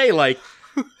thing to say. Like,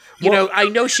 you know, I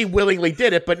know she willingly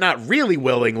did it, but not really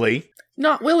willingly.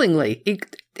 Not willingly.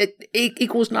 It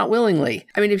equals not willingly.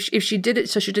 I mean, if she did it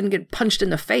so she didn't get punched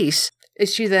in the face,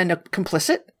 is she then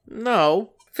complicit?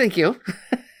 No. Thank you.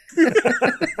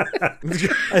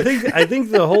 I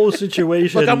think the whole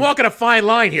situation. Look, I'm walking a fine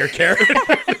line here, Karen.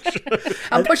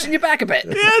 I'm pushing you back a bit.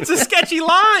 Yeah, it's a sketchy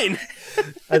line.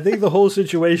 I think the whole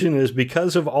situation is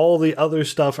because of all the other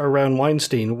stuff around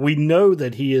Weinstein. We know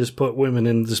that he has put women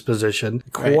in this position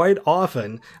quite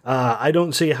often. I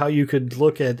don't see how you could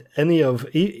look at any of,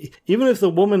 even if the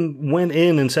woman went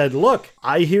in and said, look,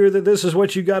 I hear that this is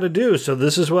what you got to do, so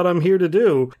this is what I'm here to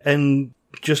do, and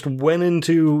just went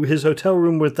into his hotel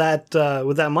room with that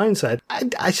mindset,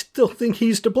 I still think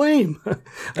he's to blame.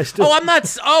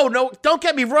 No, don't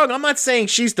get me wrong. I'm not saying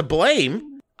she's to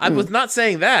blame. I was not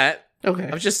saying that. Okay.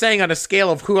 I was just saying on a scale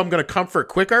of who I'm going to comfort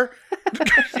quicker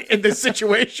in this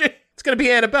situation, it's going to be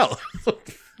Annabelle.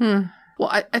 Well,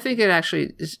 I think it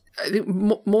actually is. I think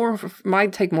more. My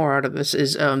take more out of this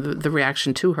is the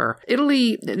reaction to her.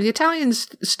 Italy, the Italians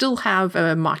still have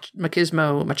a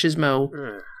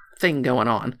machismo thing going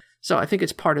on, so I think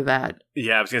it's part of that.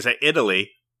 Yeah, I was going to say Italy,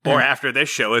 or after this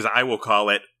show, as I will call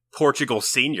it, Portugal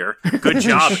Senior. Good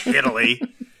job, Italy.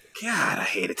 God, I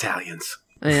hate Italians.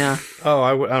 Yeah. Oh,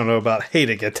 I don't know about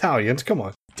hating Italians. Come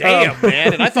on. Damn,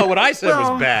 man. And I thought what I said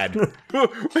was bad.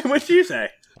 What'd you say?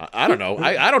 I don't know.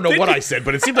 I don't know what I said,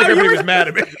 but it seemed like everybody was mad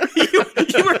at me.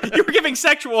 you were giving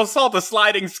sexual assault a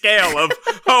sliding scale of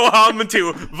ho-hum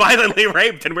to violently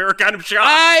raped, and we were kind of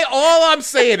shocked. All I'm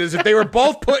saying is if they were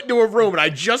both put into a room and I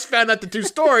just found out the two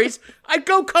stories, I'd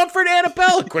go comfort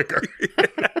Annabella quicker.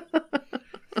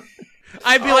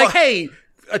 I'd be like, hey,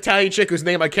 Italian chick whose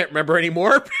name I can't remember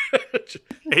anymore.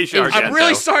 Asia Argento. I'm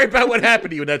really sorry about what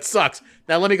happened to you, and that sucks.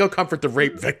 Now let me go comfort the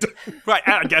rape victim. Right,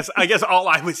 I guess all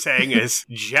I was saying is,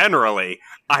 generally,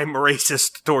 I'm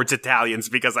racist towards Italians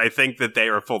because I think that they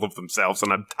are full of themselves,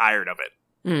 and I'm tired of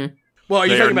it. Mm. Well, are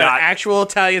you talking about actual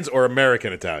Italians or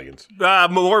American Italians?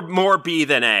 More B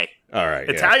than A. All right.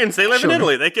 Italians, they live in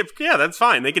Italy. They can, that's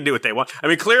fine. They can do what they want. I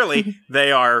mean, clearly,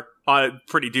 they are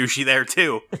pretty douchey there,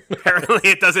 too. Apparently,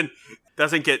 it doesn't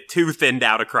get too thinned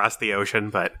out across the ocean,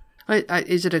 but...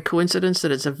 Is it a coincidence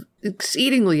that it's an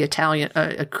exceedingly Italian,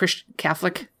 a Christian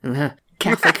Catholic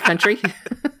country?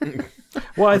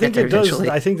 Well, I think it does.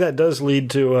 I think that does lead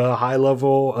to a high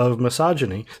level of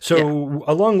misogyny. So,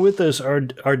 along with this,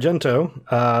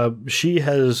 Argento, she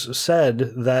has said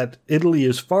that Italy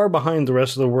is far behind the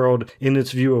rest of the world in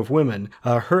its view of women.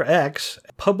 Her ex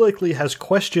publicly has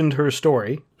questioned her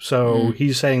story, so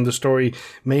he's saying the story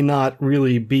may not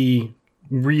really be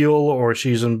real or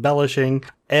she's embellishing.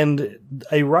 And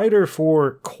a writer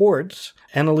for Quartz,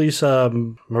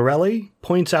 Annalisa Morelli,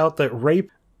 points out that rape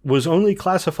was only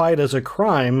classified as a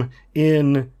crime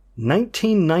in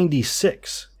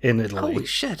 1996 in Italy. Holy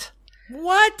shit.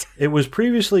 What? It was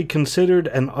previously considered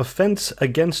an offense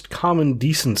against common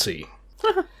decency,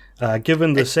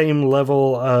 given the same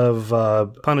level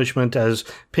of punishment as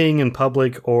peeing in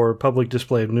public or public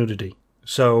display of nudity.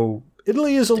 So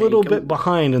Italy is a little bit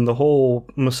behind in the whole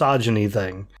misogyny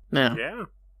thing. Yeah.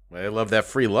 They love that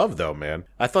free love, though, man.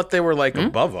 I thought they were, like,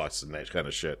 above us and that kind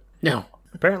of shit. No.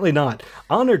 Apparently not.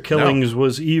 Honor killings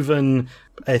was even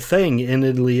a thing in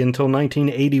Italy until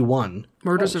 1981.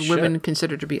 Murders of women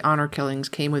considered to be honor killings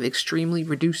came with extremely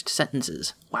reduced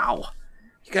sentences. Wow.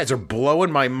 You guys are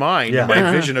blowing my mind, Yeah.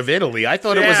 my vision of Italy. I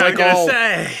thought it was like all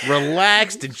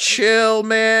relaxed and chill,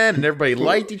 man, and everybody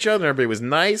liked each other, and everybody was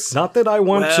nice. Not that I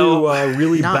want to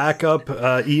really back up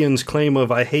Ian's claim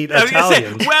of I hate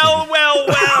Italians. Say, well.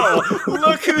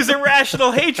 Look whose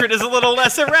irrational hatred is a little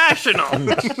less irrational.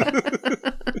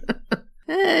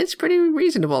 It's pretty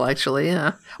reasonable, actually,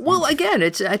 yeah. Well, again,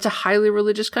 it's a highly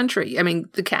religious country. I mean,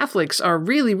 the Catholics are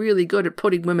really, really good at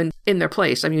putting women in their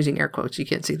place. I'm using air quotes. You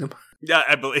can't see them. Yeah,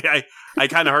 I believe I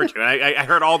kind of heard you. I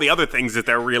heard all the other things that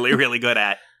they're really, really good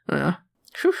at.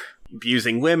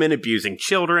 Abusing women, abusing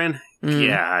children.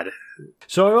 God.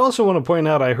 So I also want to point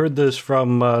out, I heard this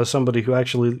from somebody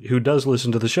who does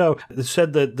listen to the show,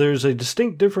 said that there's a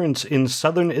distinct difference in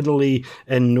southern Italy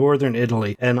and northern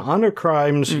Italy, and honor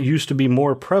crimes used to be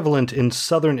more prevalent in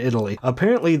southern Italy.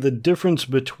 Apparently the difference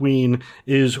between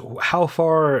is how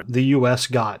far the U.S.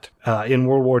 got in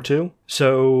World War II.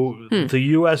 So the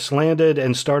U.S. landed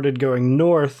and started going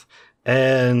north,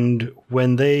 and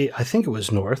when I think it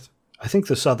was north, I think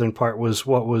the southern part was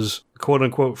what was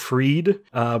quote-unquote freed,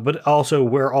 but also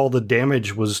where all the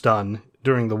damage was done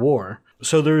during the war.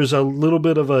 So there's a little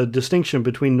bit of a distinction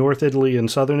between North Italy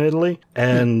and Southern Italy,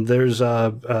 and there's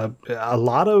a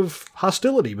lot of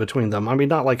hostility between them. I mean,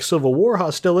 not like Civil War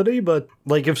hostility, but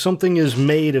like if something is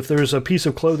made, if there's a piece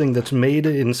of clothing that's made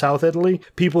in South Italy,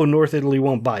 people in North Italy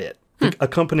won't buy it. A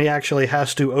company actually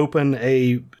has to open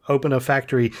a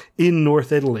factory in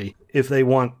North Italy if they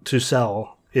want to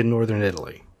sell in northern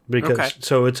Italy, because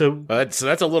so it's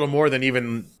that's a little more than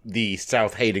even the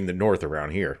South hating the North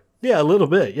around here. Yeah, a little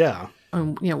bit, yeah.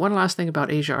 One last thing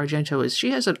about Asia Argento is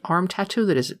she has an arm tattoo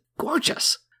that is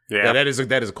gorgeous. Yeah, that is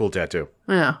a cool tattoo.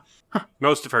 Yeah,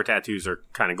 most of her tattoos are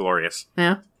kind of glorious.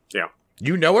 Yeah.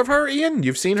 You know of her, Ian?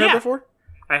 You've seen her before?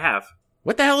 I have.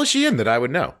 What the hell is she in that I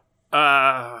would know?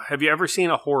 Have you ever seen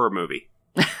a horror movie?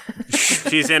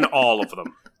 She's in all of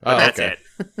them. That's it.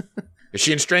 Is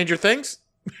she in Stranger Things?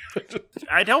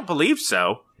 I don't believe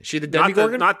so. Is she the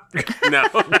Demogorgon? No.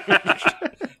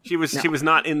 She was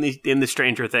not in the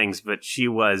Stranger Things, but she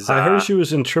was. I heard she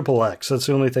was in XXX. That's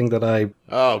the only thing that I.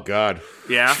 Oh God.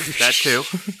 Yeah, that too.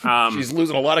 She's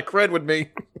losing a lot of cred with me.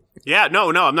 Yeah, no.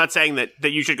 I'm not saying that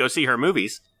you should go see her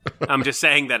movies. I'm just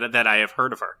saying that I have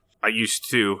heard of her. I used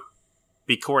to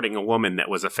be courting a woman that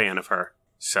was a fan of her,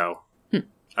 so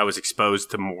I was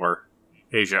exposed to more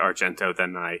Asia Argento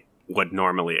than I would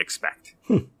normally expect.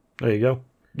 There you go.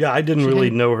 Yeah, I didn't really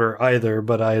know her either,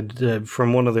 but I had,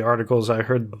 from one of the articles I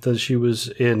heard that she was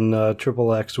in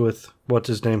XXX with, what's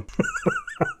his name?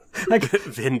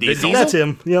 Vin Diesel? That's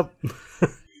him, yep.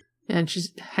 And she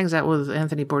hangs out with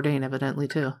Anthony Bourdain, evidently,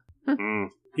 too.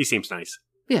 He seems nice.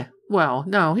 Yeah, well,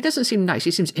 no, he doesn't seem nice.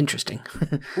 He seems interesting.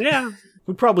 Yeah.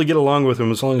 We'd probably get along with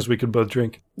him as long as we could both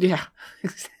drink. Yeah.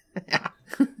 Yeah.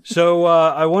 So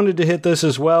I wanted to hit this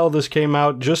as well. This came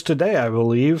out just today, I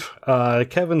believe.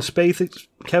 Kevin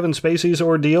Spacey's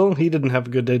ordeal. He didn't have a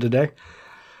good day today.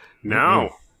 No.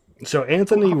 So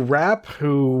Anthony Rapp,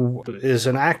 who is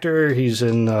an actor, he's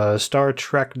in Star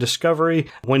Trek Discovery.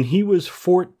 When he was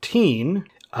 14,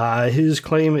 his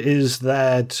claim is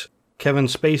that Kevin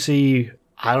Spacey,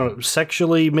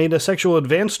 made a sexual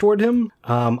advance toward him.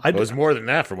 It was more than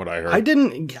that from what I heard. I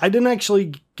didn't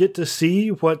actually get to see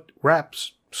what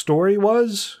Rapp's story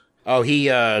was. Oh,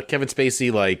 Kevin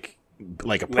Spacey like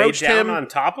approached Laid down him on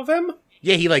top of him?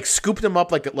 Yeah, he like scooped him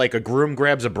up like a groom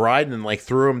grabs a bride and then like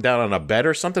threw him down on a bed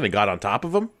or something and got on top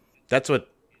of him. That's what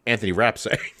Anthony Rapp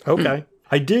said. Okay.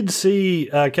 I did see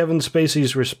Kevin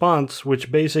Spacey's response,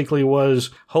 which basically was,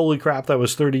 holy crap, that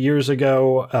was 30 years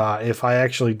ago. If I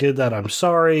actually did that, I'm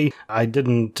sorry. I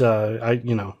didn't,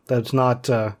 that's not...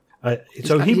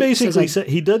 so he basically said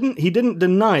he didn't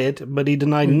deny it, but he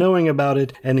denied knowing about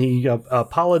it, and he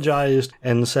apologized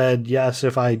and said, yes,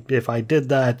 if I did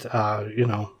that,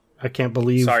 I can't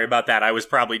believe... Sorry about that. I was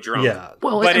probably drunk. Yeah.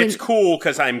 Well, it's cool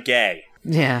because I'm gay.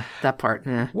 Yeah, that part.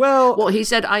 Yeah. Well, He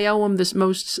said, I owe him the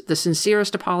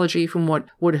sincerest apology from what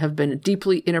would have been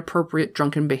deeply inappropriate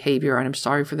drunken behavior, and I'm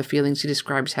sorry for the feelings he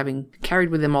describes having carried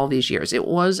with him all these years. It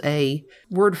was a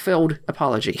word-filled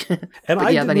apology. And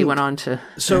then he went on to...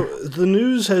 So the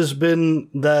news has been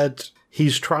that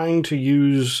he's trying to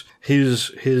use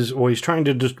he's trying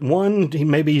to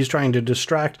maybe he's trying to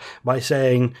distract by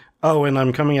saying, oh, and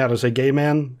I'm coming out as a gay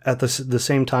man at the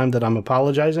same time that I'm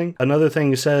apologizing. Another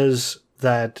thing says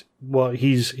that, well,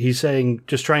 he's saying,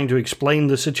 just trying to explain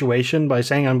the situation by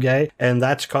saying I'm gay, and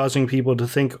that's causing people to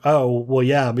think, oh, well,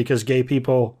 yeah, because gay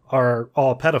people are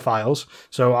all pedophiles,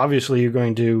 so obviously you're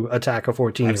going to attack a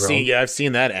 14-year-old. I've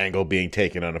seen that angle being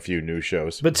taken on a few news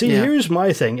shows. But see, here's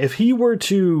my thing. If he were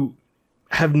to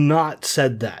have not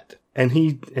said that, and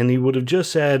he would have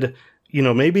just said,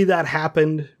 maybe that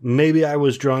happened, maybe I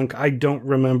was drunk, I don't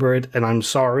remember it, and I'm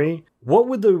sorry, what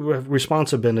would the response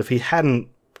have been if he hadn't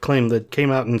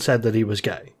came out and said that he was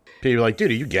gay? People are like,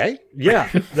 dude, are you gay? Yeah,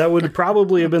 that would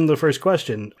probably have been the first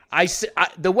question.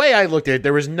 The way I looked at it,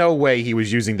 there was no way he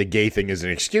was using the gay thing as an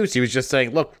excuse. He was just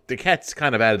saying, look, the cat's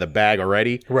kind of out of the bag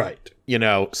already. Right.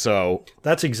 So...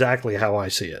 That's exactly how I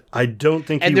see it. I don't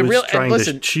think he was trying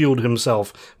to shield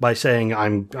himself by saying,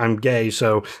 I'm gay,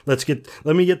 so let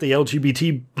me get the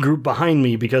LGBT group behind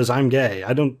me because I'm gay.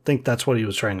 I don't think that's what he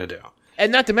was trying to do.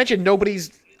 And not to mention,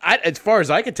 as far as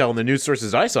I could tell in the news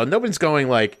sources I saw, nobody's going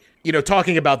like,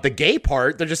 talking about the gay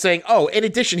part. They're just saying, oh, in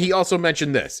addition, he also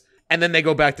mentioned this. And then they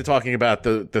go back to talking about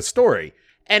the story.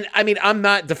 And I mean, I'm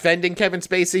not defending Kevin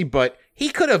Spacey, but he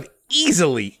could have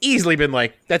easily been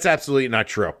like, that's absolutely not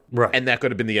true. Right. And that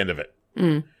could have been the end of it.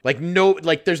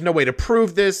 There's no way to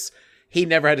prove this. He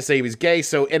never had to say he was gay.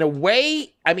 So in a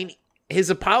way, I mean, his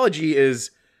apology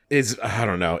is I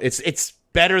don't know. It's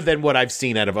better than what I've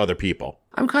seen out of other people.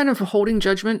 I'm kind of holding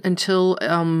judgment until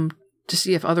to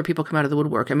see if other people come out of the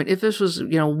woodwork. I mean, if this was,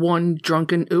 one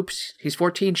drunken, oops, he's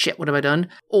 14, shit, what have I done?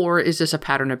 Or is this a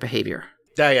pattern of behavior?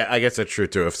 Yeah, I guess that's true,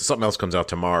 too. If something else comes out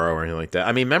tomorrow or anything like that.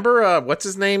 I mean, remember, what's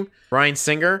his name? Bryan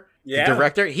Singer, the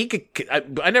director?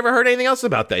 I never heard anything else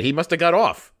about that. He must have got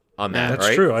off on that, That's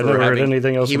right? true. I never heard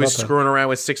anything else about that. He was screwing around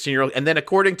with 16-year-olds. And then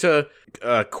according to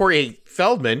Corey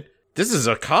Feldman, this is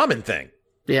a common thing.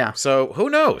 Yeah. So who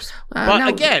knows? But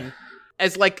again,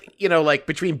 as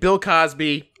between Bill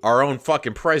Cosby, our own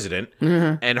fucking president,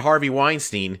 and Harvey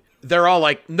Weinstein, they're all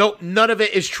like, nope, none of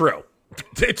it is true.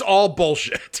 It's all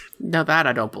bullshit. No, that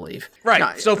I don't believe. Right.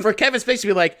 No, so for Kevin Spacey to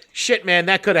be like, shit, man,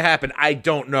 that could have happened. I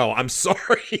don't know. I'm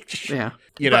sorry. Yeah.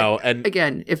 And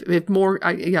again, if more,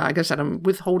 like I said, I'm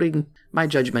withholding my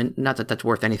judgment. Not that that's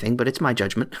worth anything, but it's my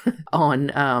judgment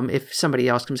on if somebody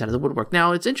else comes out of the woodwork.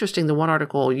 Now, it's interesting, the one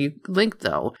article you linked,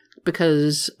 though,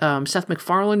 because Seth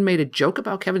MacFarlane made a joke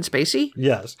about Kevin Spacey.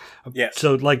 Yes.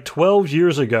 So 12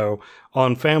 years ago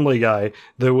on Family Guy,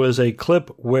 there was a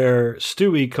clip where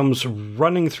Stewie comes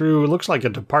running through, it looks like a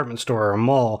department store or a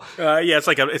mall. It's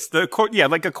like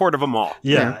like a court of a mall.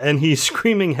 Yeah, and he's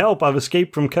screaming, help, I've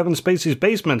escaped from Kevin Spacey's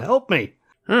basement, help me.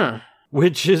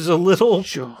 Which is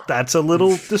that's a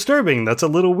little disturbing. That's a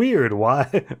little weird.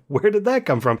 Why? Where did that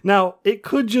come from? Now, it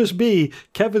could just be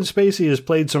Kevin Spacey has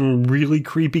played some really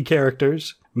creepy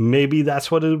characters. Maybe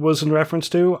that's what it was in reference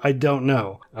to. I don't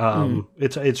know.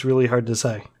 It's really hard to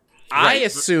say. I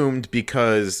assumed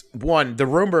because, one, the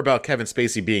rumor about Kevin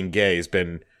Spacey being gay has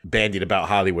been bandied about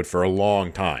Hollywood for a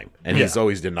long time, and he's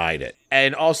always denied it.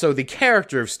 And also, the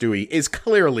character of Stewie is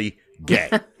clearly gay.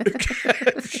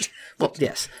 Well,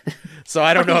 yes. So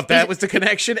I don't know if that was the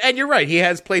connection. And you're right, he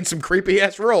has played some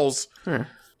creepy-ass roles.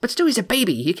 But Stewie's a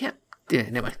baby. You can't... Yeah,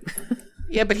 anyway.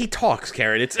 Yeah, but he talks,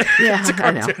 Karen. It's a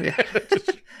cartoon.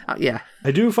 I know. Yeah.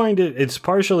 I do find it's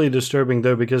partially disturbing,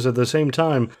 though, because at the same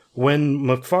time, when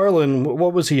MacFarlane,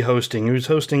 what was he hosting? He was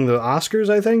hosting the Oscars,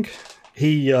 I think?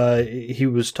 He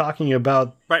was talking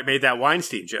about... Right, made that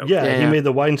Weinstein joke. Yeah, he made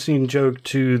the Weinstein joke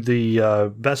to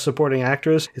the Best Supporting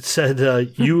Actress. It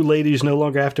said, you ladies no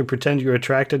longer have to pretend you're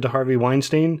attracted to Harvey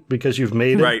Weinstein because you've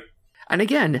made it. Right. And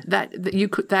again,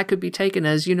 that could be taken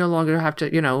as you no longer have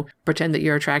to, pretend that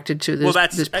you're attracted to this,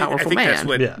 this powerful man.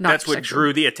 That's what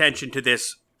drew the attention to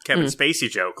this Kevin Spacey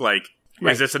joke. Like,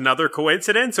 is this another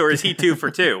coincidence, or is he 2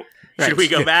 for 2? Should we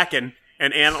go back and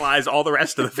analyze all the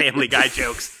rest of the Family Guy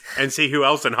jokes and see who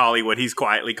else in Hollywood he's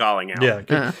quietly calling out?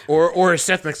 Yeah. Or is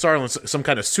Seth MacFarlane some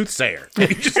kind of soothsayer? That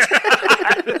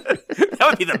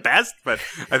would be the best, but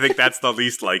I think that's the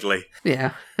least likely.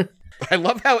 Yeah. I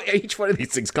love how each one of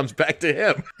these things comes back to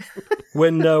him.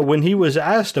 When he was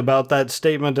asked about that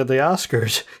statement at the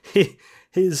Oscars,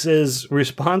 his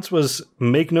response was,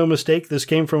 make no mistake, this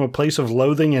came from a place of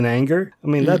loathing and anger. I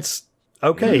mean, that's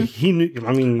Okay, he knew.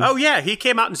 I mean, Oh yeah, he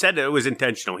came out and said that it was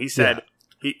intentional. He said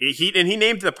he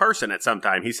named the person at some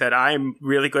time. He said, "I'm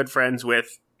really good friends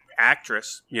with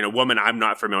actress, woman I'm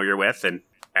not familiar with,"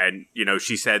 and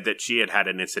she said that she had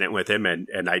an incident with him,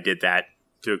 and I did that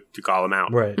to call him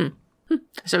out. right.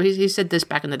 So he said this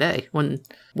back in the day when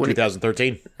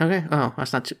 2013. Okay. Oh,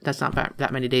 that's not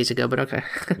that many days ago, but okay.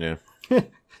 Yeah.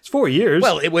 It's 4 years.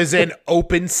 Well, it was an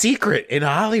open secret in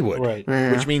Hollywood, right.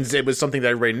 which means it was something that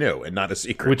everybody knew and not a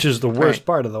secret. Which is the worst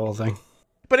part of the whole thing.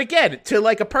 But again, to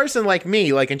like a person like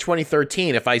me, like in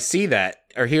 2013, if I see that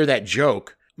or hear that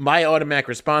joke, my automatic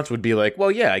response would be like,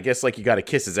 well, yeah, I guess like you got to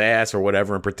kiss his ass or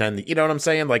whatever and pretend that, you know what I'm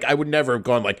saying? Like I would never have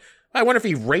gone like, I wonder if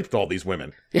he raped all these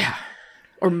women. Yeah.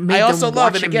 Or made I also them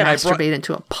love, watch and him again, masturbate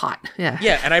into a pot. Yeah.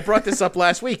 Yeah, and I brought this up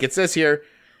last week. It says here,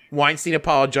 Weinstein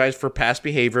apologized for past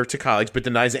behavior to colleagues, but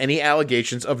denies any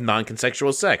allegations of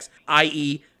non-consensual sex,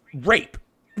 i.e. rape.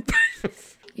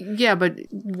 Yeah, but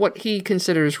what he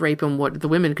considers rape and what the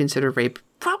women consider rape,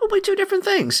 probably two different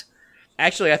things.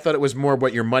 Actually, I thought it was more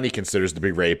what your money considers to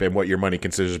be rape and what your money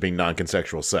considers being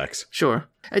non-consensual sex. Sure.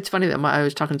 It's funny that I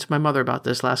was talking to my mother about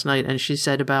this last night, and she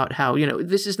said about how,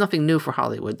 this is nothing new for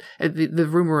Hollywood. The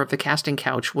rumor of the casting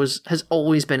couch has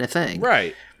always been a thing.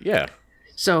 Right, yeah.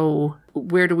 So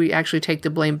where do we actually take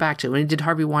the blame back to? And did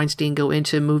Harvey Weinstein go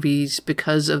into movies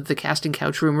because of the casting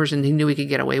couch rumors and he knew he could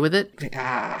get away with it?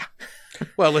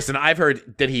 Well, listen, I've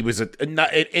heard that he was, in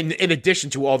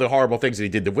addition to all the horrible things that he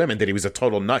did to women, that he was a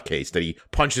total nutcase, that he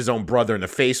punched his own brother in the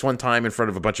face one time in front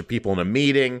of a bunch of people in a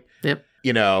meeting. Yep.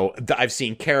 I've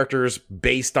seen characters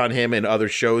based on him in other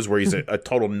shows where he's a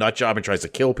total nut job and tries to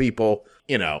kill people.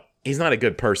 He's not a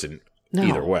good person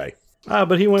either way.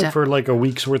 But he went for like a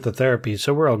week's worth of therapy,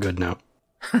 so we're all good now.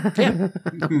 Yeah.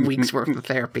 A week's worth of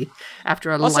therapy.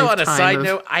 After a Also, lifetime on a side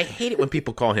note, I hate it when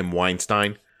people call him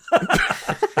Weinstein.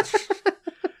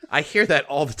 I hear that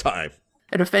all the time.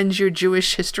 It offends your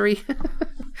Jewish history.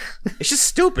 It's just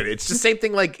stupid. It's the same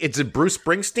thing like, it's a Bruce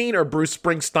Springsteen or Bruce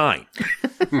Springsteen.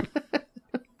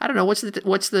 I don't know. What's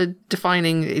the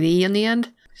defining an E in the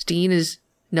end? Steen is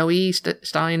no E.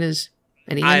 Stein is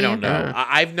an E. I don't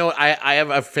know. I have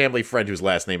a family friend whose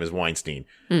last name is Weinstein.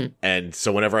 And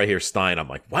so whenever I hear Stein, I'm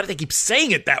like, why do they keep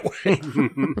saying it that way?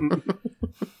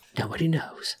 Nobody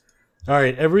knows. All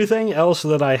right. Everything else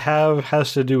that I have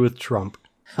has to do with Trump.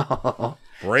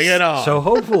 Bring it on. So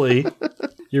hopefully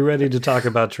you're ready to talk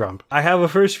about Trump. I have a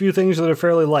first few things that are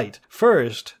fairly light.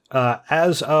 First,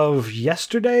 as of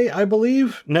yesterday, I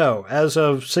believe? No, as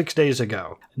of 6 days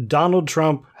ago, Donald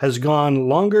Trump has gone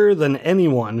longer than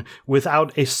anyone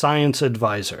without a science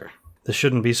advisor. This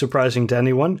shouldn't be surprising to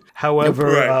anyone.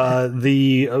 However,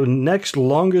 the next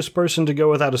longest person to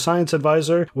go without a science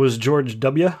advisor was George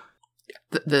W.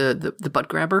 The butt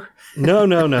grabber? No.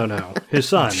 His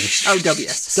son. Oh, W.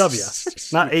 W.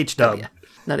 Not H-Dub. W.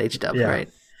 Not H-Dub, Yeah. right.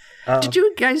 Did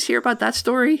you guys hear about that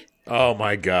story? Oh,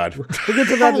 my God. We'll get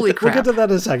to that. Holy crap. We'll get to that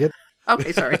in a second.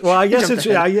 Okay, sorry. Well, I guess it's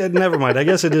never mind. I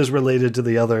guess it is related to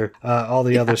the other, all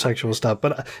the other sexual stuff.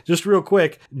 But just real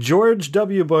quick, George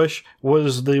W. Bush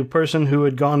was the person who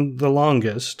had gone the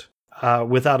longest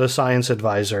without a science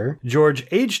advisor. George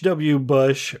H.W.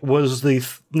 Bush was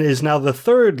is now the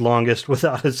third longest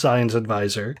without a science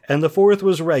advisor, and the fourth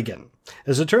was Reagan.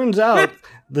 As it turns out,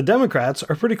 the Democrats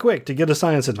are pretty quick to get a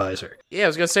science advisor. Yeah, I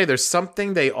was going to say, there's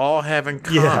something they all have in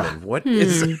common. Yeah. What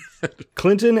is it?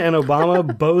 Clinton and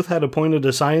Obama both had appointed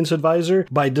a science advisor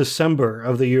by December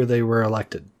of the year they were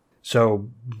elected. So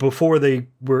before they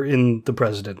were in the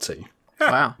presidency.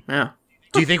 Wow, yeah.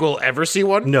 Do you think we'll ever see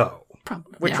one? No.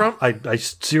 Probably, With yeah. Trump? I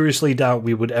seriously doubt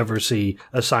we would ever see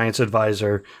a science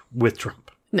advisor with Trump.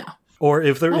 No. Or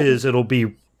if there is, it'll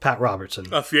be Pat Robertson.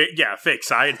 Fake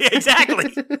science.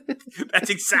 Exactly. That's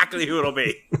exactly who it'll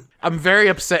be. I'm very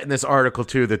upset in this article,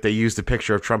 too, that they used a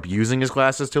picture of Trump using his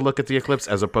glasses to look at the eclipse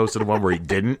as opposed to the one where he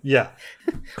didn't. Yeah.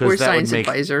 Or science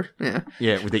advisor. Yeah.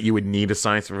 Yeah, that you would need a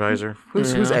science advisor.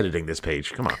 Who's editing this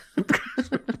page? Come on.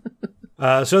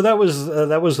 So that was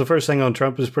the first thing on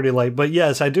Trump. Is pretty light, but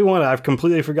yes, I do want to. I've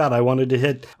completely forgot. I wanted to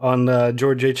hit on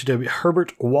George H.W.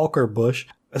 Herbert Walker Bush.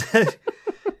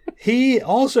 He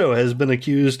also has been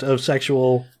accused of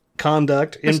sexual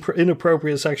conduct,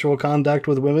 inappropriate sexual conduct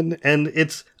with women, and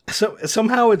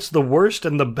somehow it's the worst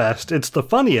and the best. It's the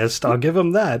funniest. I'll give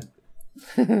him that.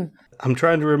 I'm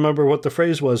trying to remember what the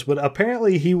phrase was, but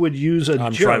apparently he would use a joke.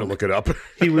 I'm trying to look it up.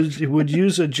 He would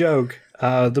use a joke.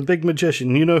 The big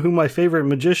magician. You know who my favorite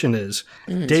magician is?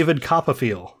 David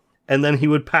Copperfield. And then he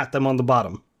would pat them on the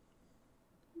bottom.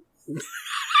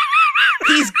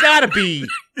 He's got to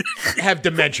have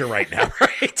dementia right now,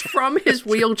 right? From his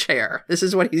wheelchair. This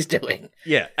is what he's doing.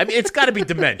 Yeah, I mean, it's got to be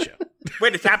dementia.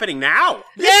 Wait, it's happening now?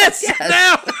 Yes!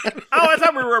 Now! Oh, I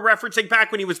thought we were referencing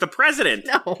back when he was the president.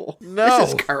 No. No.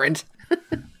 This is current.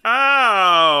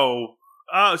 Oh,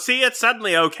 see, it's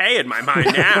suddenly okay in my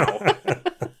mind now.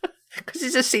 Because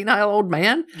he's a senile old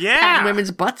man? Yeah. Patting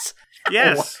women's butts?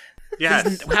 Yes.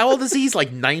 Yes. How old is he? He's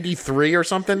like 93 or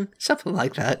something? Something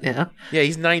like that, yeah. Yeah,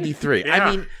 he's 93. Yeah.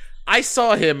 I mean, I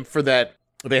saw him for that.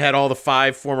 They had all the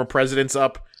 5 former presidents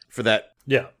up for that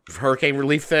hurricane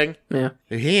relief thing. Yeah.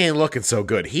 He ain't looking so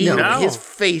good. No. His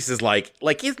face is like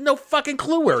he has no fucking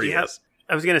clue where he is.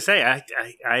 I was going to say,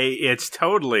 it's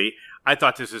totally, I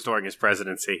thought this was during his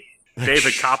presidency.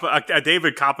 A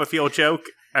David Copperfield joke.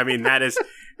 I mean, that is,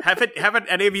 haven't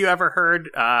any of you ever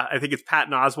heard, I think it's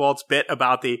Patton Oswalt's bit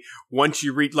about once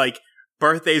you reach,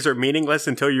 birthdays are meaningless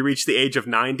until you reach the age of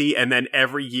 90, and then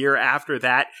every year after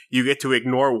that, you get to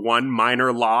ignore one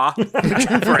minor law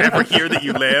for every year that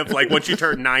you live. Like, once you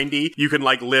turn 90, you can,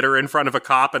 litter in front of a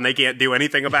cop, and they can't do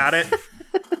anything about it.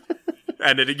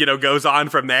 And it, goes on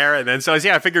from there. And then, so,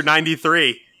 I figured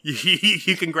 93,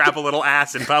 you can grab a little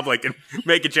ass in public and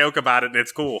make a joke about it, and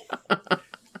it's cool.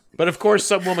 But, of course,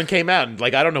 some woman came out and,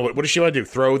 I don't know, what does she want to do?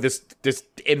 Throw this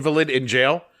invalid in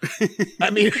jail? I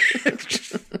mean...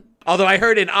 Although I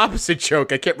heard an opposite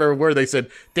joke, I can't remember where they said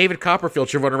David Copperfield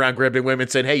should run around grabbing women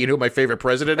and saying, "Hey, you know who my favorite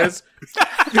president is?"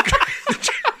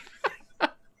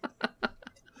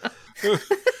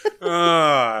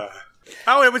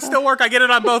 Oh, it would still work. I get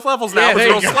it on both levels now. Yeah,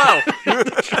 It was real slow.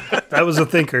 That was a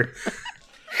thinker.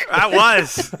 That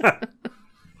was.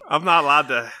 I'm not allowed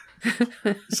to.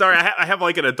 Sorry, I have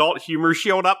an adult humor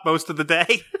shield up most of the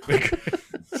day.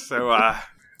 So,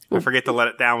 I forget to let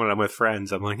it down when I'm with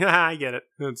friends. I'm like, I get it.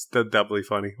 It's doubly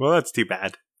funny. Well, that's too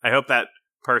bad. I hope that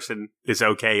person is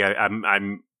okay.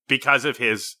 I'm because of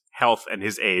his health and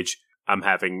his age, I'm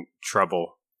having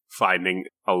trouble finding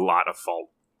a lot of fault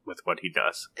with what he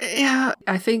does. Yeah,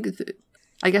 I think,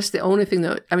 I guess the only thing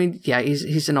that,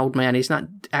 he's an old man. He's not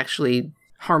actually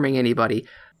harming anybody,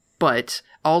 but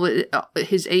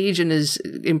his age and his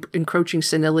encroaching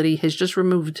senility has just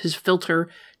removed his filter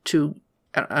to,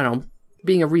 I don't know,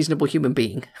 being a reasonable human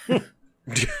being.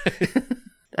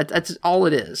 That's all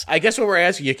it is. I guess what we're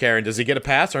asking you, Karen, does he get a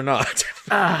pass or not?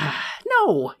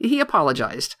 No, he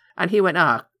apologized. And he went,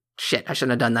 shit, I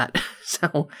shouldn't have done that.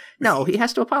 So, no, he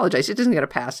has to apologize. He doesn't get a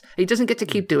pass. He doesn't get to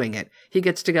keep doing it. He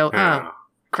gets to go,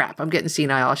 crap, I'm getting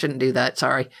senile. I shouldn't do that.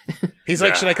 Sorry. He's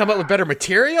like, should I come up with better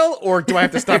material or do I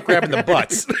have to stop grabbing the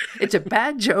butts? It's a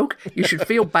bad joke. You should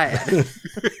feel bad.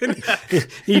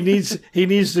 He needs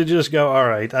to just go, all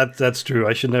right, that's true.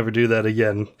 I should never do that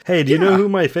again. Hey, do you know who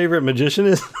my favorite magician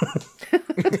is?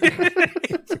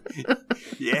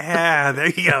 Yeah, there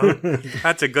you go.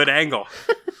 That's a good angle.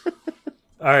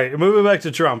 All right, moving back to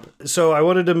Trump. So I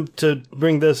wanted to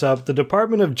bring this up. The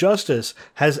Department of Justice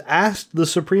has asked the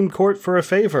Supreme Court for a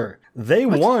favor. They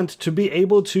want to be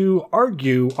able to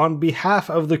argue on behalf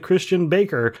of the Christian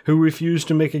baker who refused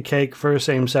to make a cake for a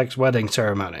same-sex wedding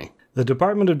ceremony. The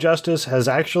Department of Justice has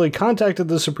actually contacted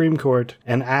the Supreme Court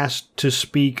and asked to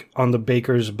speak on the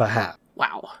baker's behalf.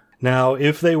 Wow. Now,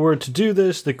 if they were to do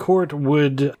this, the court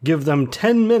would give them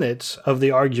 10 minutes of the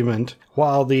argument,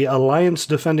 while the Alliance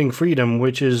Defending Freedom,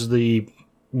 which is the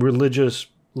religious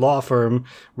law firm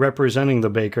representing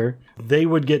the baker, they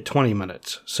would get 20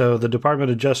 minutes. So the Department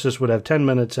of Justice would have 10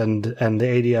 minutes and the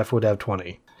ADF would have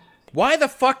 20. Why the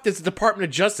fuck does the Department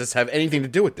of Justice have anything to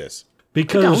do with this?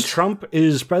 Because Trump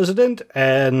is president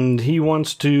and he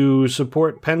wants to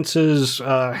support Pence's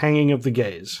hanging of the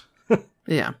gays.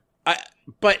 Yeah.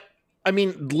 I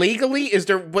mean, legally, is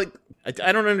there what?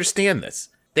 I don't understand this.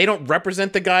 They don't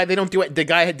represent the guy. They don't do it. The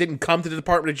guy didn't come to the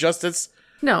Department of Justice.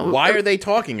 No. Why are they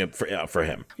talking for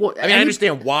him? Well, I mean, I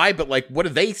understand why, but what are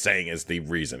they saying is the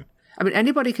reason? I mean,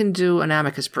 anybody can do an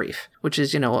amicus brief, which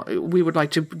is, we would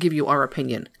like to give you our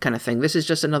opinion kind of thing. This is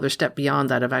just another step beyond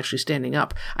that of actually standing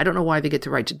up. I don't know why they get the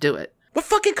right to do it. What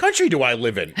fucking country do I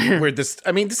live in where this?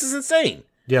 I mean, this is insane.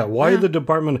 Yeah, how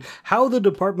the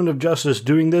Department of Justice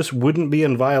doing this wouldn't be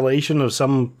in violation of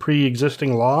some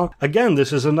pre-existing law? Again,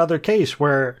 this is another case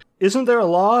where, isn't there a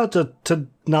law to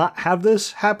not have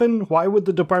this happen? Why would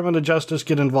the Department of Justice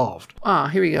get involved?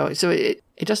 Here we go. So it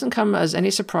doesn't come as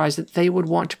any surprise that they would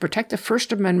want to protect the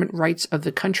First Amendment rights of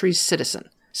the country's citizen.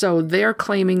 So they're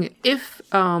claiming if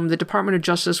the Department of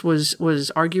Justice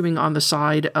was arguing on the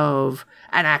side of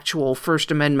an actual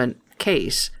First Amendment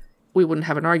case, we wouldn't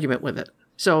have an argument with it.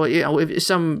 So, if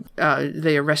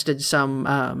they arrested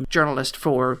some journalist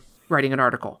for writing an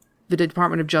article, the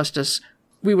Department of Justice,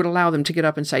 we would allow them to get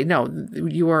up and say, no,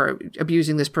 you are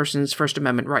abusing this person's First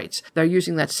Amendment rights. They're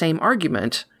using that same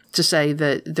argument to say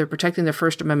that they're protecting the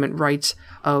First Amendment rights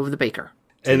of the baker.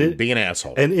 to be an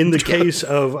asshole. And in the case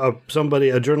of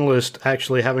a journalist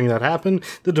actually having that happen,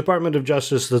 the Department of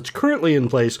Justice that's currently in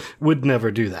place would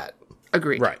never do that.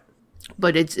 Agreed. Right.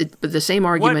 But but the same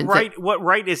argument. What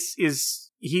right is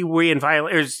he in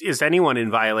violation? Is anyone in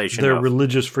violation Their of?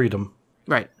 religious freedom.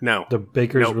 Right. No. The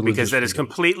baker's religious because that freedom. is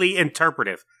completely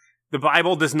interpretive. The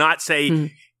Bible does not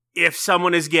say if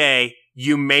someone is gay,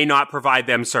 you may not provide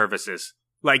them services.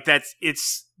 Like that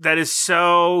is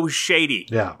so shady.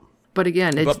 Yeah. But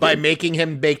again, but by making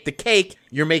him bake the cake,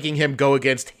 you're making him go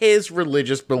against his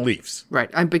religious beliefs. Right.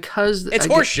 And because it's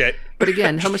horseshit. But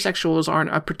again, homosexuals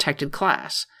aren't a protected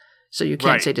class, so you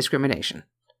can't say discrimination.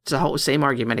 It's the whole same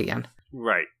argument again.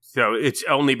 Right. So it's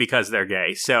only because they're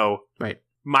gay. So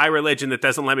my religion that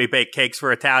doesn't let me bake cakes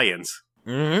for Italians,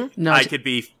 no, I could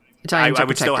be. I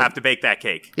would still have to bake that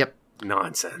cake. Yep.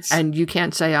 Nonsense. And you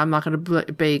can't say I'm not going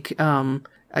to bake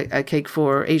a cake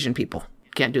for Asian people.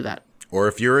 Can't do that. Or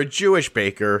if you're a Jewish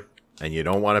baker and you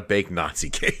don't want to bake Nazi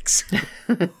cakes.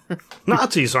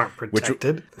 Nazis aren't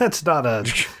protected. That's not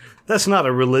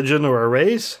a religion or a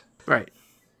race. Right.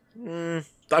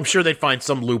 I'm sure they'd find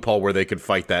some loophole where they could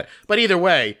fight that. But either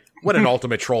way, what an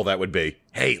ultimate troll that would be.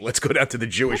 Hey, let's go down to the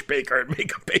Jewish baker and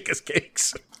make him bake us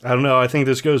cakes. I don't know. I think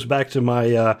this goes back to my,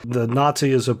 the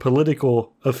Nazi is a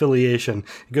political affiliation.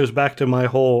 It goes back to my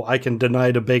whole, I can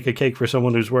deny to bake a cake for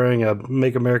someone who's wearing a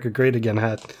Make America Great Again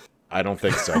hat. I don't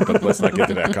think so, but let's not get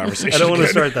to that conversation. I don't want to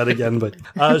start that again, but,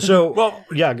 well,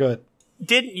 yeah, go ahead.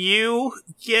 Didn't you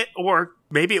get, or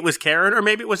maybe it was Karen, or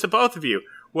maybe it was the both of you,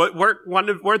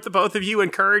 weren't the both of you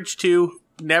encouraged to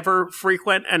never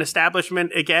frequent an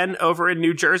establishment again over in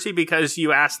New Jersey because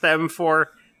you asked them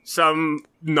for some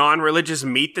non-religious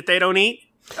meat that they don't eat?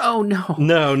 Oh, no.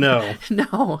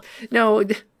 No.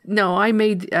 No,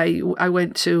 I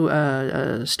went to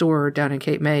a store down in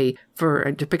Cape May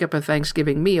to pick up a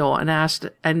Thanksgiving meal and asked,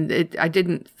 and I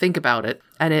didn't think about it.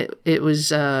 And it was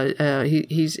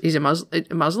he's a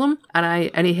Muslim,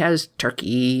 and he has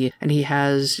turkey and he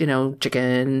has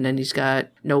chicken and he's got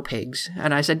no pigs.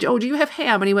 And I said, "Oh, do you have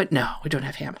ham?" And he went, "No, we don't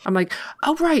have ham." I'm like,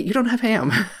 "Oh, right, you don't have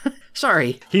ham."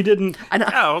 Sorry. He didn't.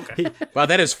 Oh, okay. Wow,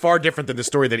 that is far different than the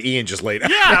story that Ian just laid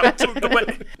out.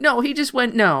 Yeah. No, he just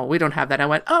went, "No, we don't have that." I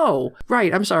went, "Oh,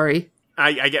 right, I'm sorry."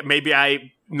 I get, maybe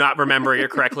I not remembering it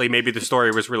correctly. Maybe the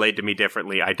story was relayed to me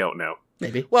differently. I don't know.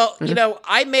 Maybe. Well,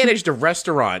 I managed a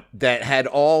restaurant that had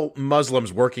all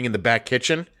Muslims working in the back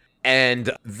kitchen,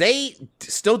 and they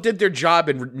still did their job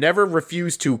and never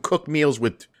refused to cook meals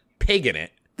with pig in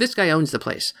it. This guy owns the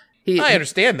place. I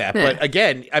understand that, but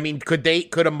again, I mean, could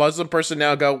a Muslim person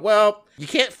now go, well, you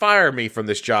can't fire me from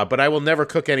this job, but I will never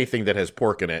cook anything that has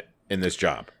pork in it in this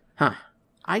job? Huh.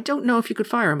 I don't know if you could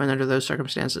fire him under those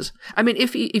circumstances. I mean,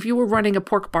 if you were running a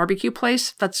pork barbecue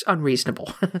place, that's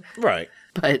unreasonable. Right.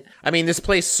 But I mean, this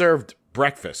place served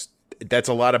That's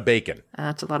a lot of bacon.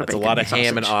 That's a lot of bacon. That's a lot of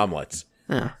ham and omelets.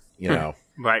 Yeah.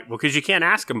 Right. Well, because you can't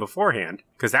ask them beforehand,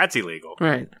 because that's illegal.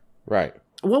 Right. Right.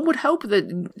 One would hope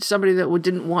that somebody that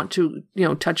didn't want to,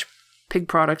 touch pig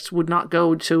products would not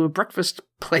go to a breakfast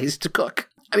place to cook.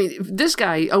 I mean, if this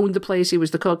guy owned the place, he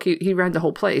was the cook, he ran the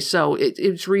whole place, so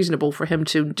it's reasonable for him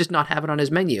to just not have it on his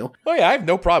menu. Oh yeah, I have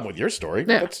no problem with your story.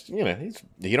 Yeah. That's, you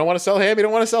don't want to sell ham, you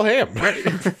don't want to sell ham.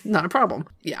 Not a problem.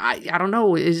 Yeah, I don't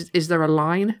know. Is there a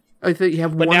line? I think you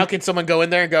have but now can someone go in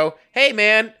there and go, hey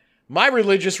man, my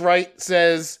religious right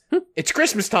says it's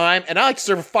Christmas time and I like to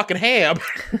serve a fucking ham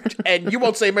and you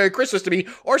won't say Merry Christmas to me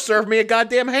or serve me a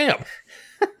goddamn ham.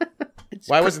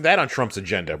 Why wasn't that on Trump's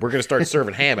agenda? We're going to start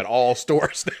serving ham at all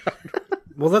stores now.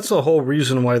 Well, that's the whole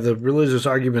reason why the religious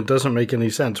argument doesn't make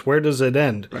any sense. Where does it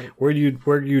end? Right. Where do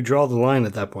you draw the line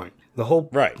at that point? The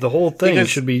whole thing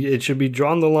should be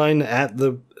drawn the line at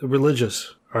the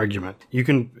religious argument. You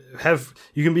can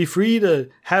be free to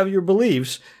have your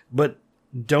beliefs, but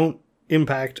don't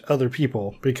impact other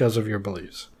people because of your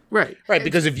beliefs. Right. Right,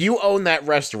 because if you own that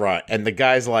restaurant and the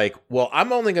guy's like, well,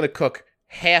 I'm only going to cook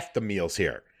half the meals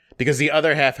here because the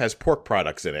other half has pork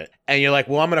products in it. And you're like,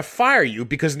 well, I'm going to fire you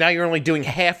because now you're only doing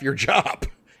half your job.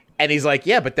 And he's like,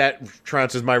 yeah, but that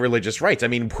trounces my religious rights. I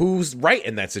mean, who's right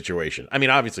in that situation? I mean,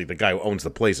 obviously the guy who owns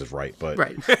the place is right, but...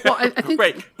 Right. Well, I think...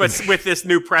 Right, but with this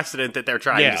new precedent that they're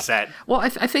trying to set. Well, I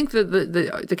think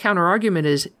the counter-argument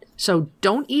is, so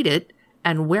don't eat it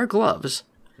and wear gloves.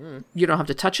 You don't have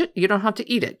to touch it. You don't have to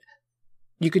eat it.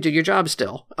 You could do your job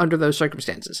still under those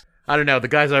circumstances. I don't know. The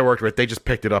guys I worked with, they just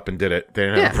picked it up and did it. They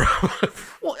didn't have a problem.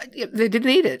 Well, they didn't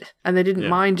eat it, and they didn't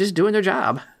mind just doing their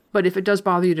job. But if it does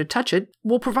bother you to touch it,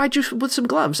 we'll provide you with some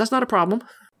gloves. That's not a problem.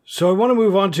 So I want to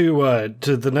move on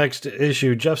to the next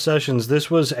issue. Jeff Sessions, this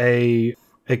was a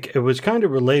it was kind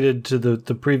of related to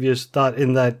the previous thought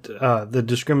in that the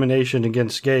discrimination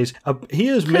against gays. He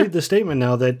has made the statement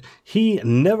now that he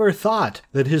never thought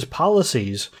that his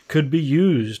policies could be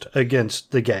used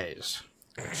against the gays.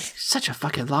 Such a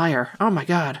fucking liar. Oh my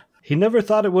God. He never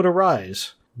thought it would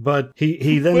arise. But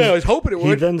he then well, I was hoping it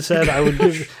would. He then said, "I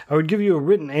would give you a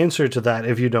written answer to that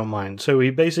if you don't mind." So he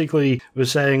basically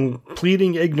was saying,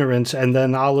 pleading ignorance, and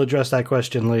then I'll address that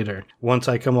question later once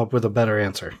I come up with a better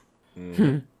answer.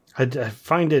 I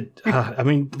find it. I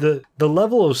mean, the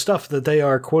level of stuff that they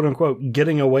are quote unquote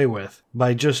getting away with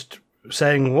by just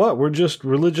saying, "What we're just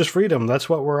religious freedom. That's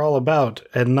what we're all about,"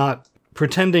 and not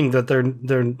pretending that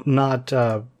they're not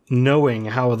knowing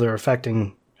how they're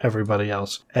affecting everybody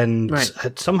else, and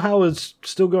somehow it's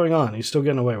still going on. He's still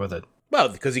getting away with it. Well,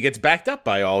 because he gets backed up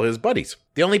by all his buddies.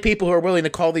 The only people who are willing to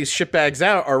call these shitbags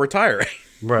out are retiring.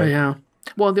 Right. Yeah.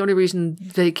 Well, the only reason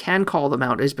they can call them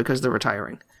out is because they're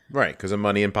retiring. Right, because of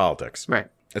money in politics. Right.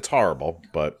 It's horrible,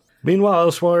 but... Meanwhile,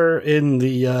 elsewhere in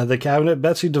the cabinet,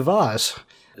 Betsy DeVos,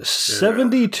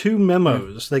 72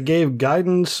 memos that gave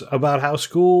guidance about how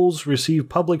schools receive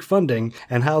public funding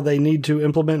and how they need to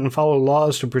implement and follow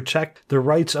laws to protect the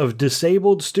rights of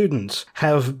disabled students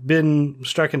have been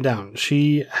stricken down.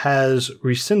 She has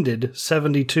rescinded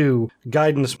 72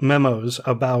 guidance memos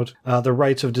about the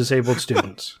rights of disabled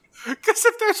students. Because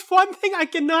if there's one thing I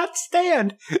cannot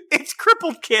stand, it's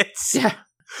crippled kids. Yeah.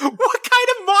 What kind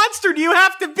of monster do you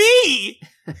have to be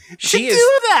to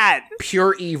do that?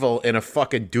 Pure evil in a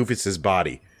fucking doofus's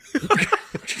body.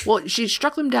 Well, she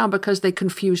struck them down because they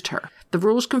confused her. The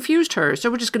rules confused her, so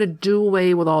we're just going to do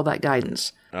away with all that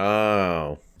guidance.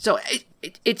 Oh. So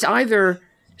it's either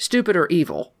stupid or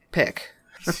evil. Pick.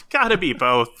 It's gotta be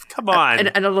both. Come on.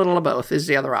 And a little of both is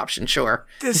the other option, sure.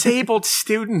 Disabled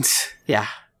students. Yeah.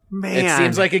 Man. It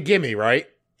seems like a gimme, right?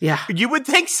 Yeah. You would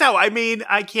think so. I mean,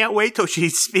 I can't wait till she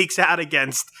speaks out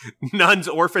against nuns,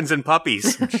 orphans, and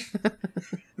puppies.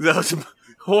 Those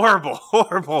horrible,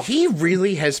 horrible. He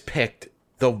really has picked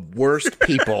the worst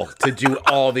people to do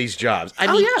all these jobs.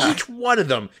 I mean, each one of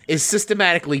them is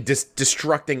systematically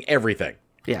destructing everything.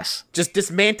 Yes. Just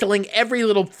dismantling every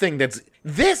little thing that's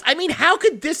this. I mean, how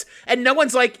could this? And no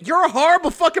one's like, you're a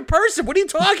horrible fucking person. What are you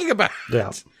talking about?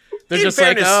 Yeah. They're In just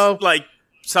fairness, like, oh. Like,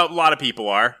 so a lot of people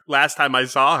are. Last time I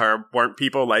saw her, weren't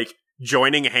people like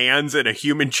joining hands in a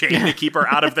human chain to keep her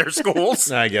out of their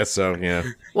schools? I guess so, yeah.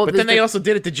 Well, but then they also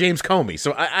did it to James Comey,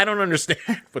 so I don't understand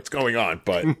what's going on,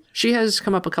 but... She has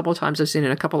come up a couple of times, I've seen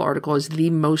in a couple articles, as the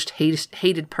most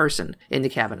hated person in the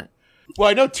cabinet. Well,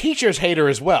 I know teachers hate her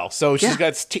as well, so she's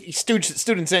got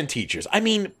students and teachers. I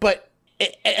mean, but...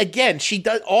 Again, she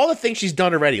does all the things she's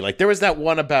done already. Like, there was that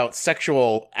one about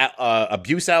sexual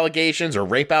abuse allegations or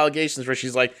rape allegations where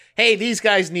she's like, hey, these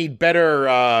guys need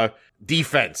better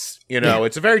defense. You know,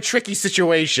 it's a very tricky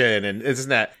situation and isn't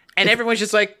that? And everyone's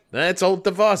just like, it's old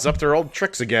DeVos up to her old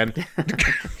tricks again.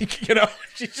 You know,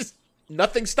 she's just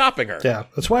nothing stopping her. Yeah,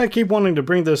 that's why I keep wanting to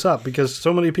bring this up, because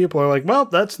so many people are like, well,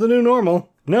 that's the new normal.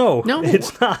 No,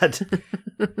 it's not.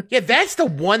 Yeah, that's the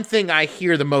one thing I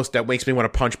hear the most that makes me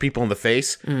want to punch people in the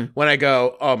face when I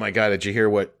go, oh my God, did you hear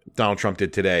what Donald Trump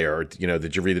did today? Or, you know,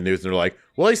 did you read the news? And they're like,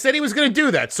 well, he said he was going to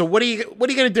do that. So what are you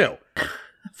going to do?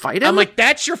 Fight him? I'm like,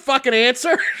 that's your fucking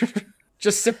answer?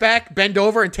 Just sit back, bend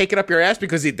over, and take it up your ass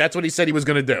because that's what he said he was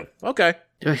going to do. Okay.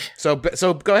 So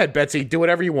go ahead, Betsy. Do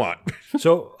whatever you want.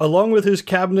 So along with his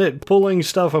cabinet pulling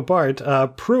stuff apart,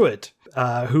 Pruitt,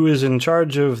 who is in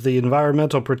charge of the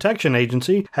Environmental Protection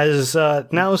Agency, has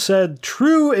now said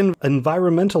true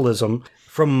environmentalism,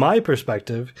 from my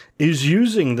perspective, is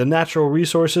using the natural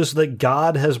resources that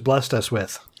God has blessed us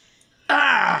with.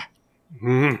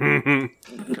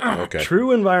 Okay. True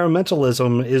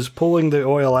environmentalism is pulling the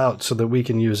oil out so that we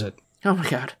can use it. Oh my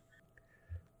God.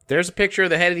 There's a picture of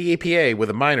the head of the EPA with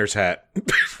a miner's hat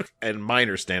and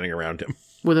miners standing around him.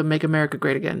 With a Make America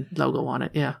Great Again logo on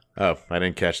it, yeah. Oh, I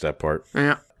didn't catch that part.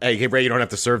 Yeah. Hey, Ray, you don't have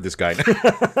to serve this guy.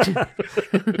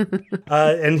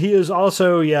 And he is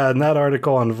also, in that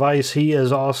article on Vice,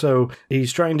 he's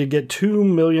trying to get $2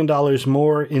 million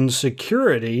more in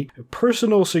security,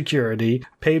 personal security,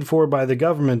 paid for by the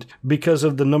government because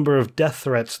of the number of death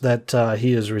threats that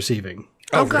he is receiving.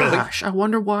 Oh, really? gosh. I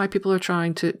wonder why people are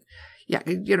trying to,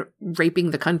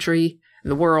 raping the country,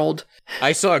 the world.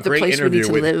 I saw a the great place interview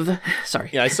we need to with live. Sorry.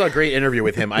 Yeah, I saw a great interview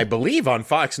with him, I believe on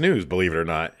Fox News, believe it or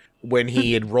not, when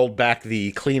he had rolled back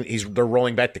they're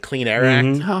rolling back the Clean Air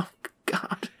Act. Oh,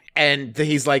 God. And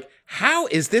he's like, how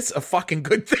is this a fucking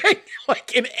good thing?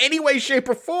 Like, in any way, shape,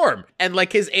 or form. And,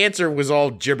 like, his answer was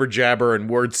all jibber-jabber and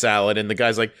word salad. And the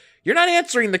guy's like, you're not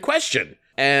answering the question.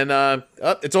 And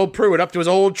it's old Pruitt up to his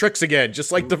old tricks again,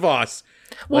 just like DeVos.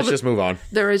 Let's just move on.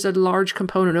 There is a large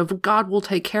component of God will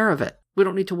take care of it. We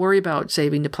don't need to worry about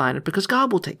saving the planet because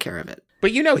God will take care of it.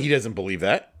 But you know he doesn't believe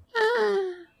that.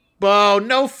 Oh,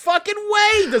 no fucking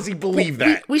way does he believe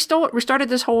that. We started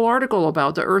this whole article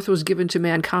about the Earth was given to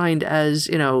mankind as,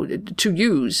 to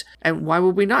use. And why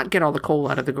would we not get all the coal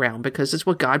out of the ground? Because it's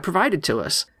what God provided to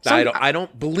us. I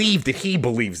don't believe that he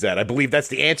believes that. I believe that's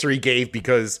the answer he gave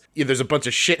because there's a bunch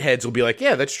of shitheads who'll be like,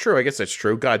 yeah, that's true. I guess that's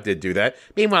true. God did do that.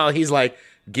 Meanwhile, he's like,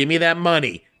 give me that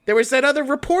money. There was that other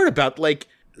report about, like,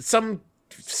 some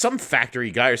factory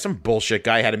guy or some bullshit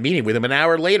guy had a meeting with him. An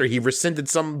hour later, he rescinded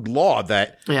some law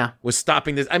that was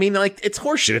stopping this. I mean, like, it's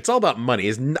horseshit. It's all about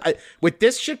money. With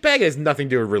this shitbag, it has nothing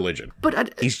to do with religion.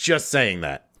 But he's just saying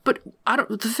that. But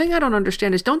the thing I don't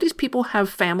understand is, don't these people have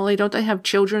family? Don't they have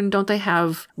children? Don't they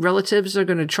have relatives that are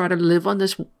going to try to live on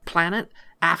this planet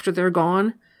after they're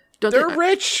gone? They're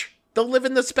rich. They'll live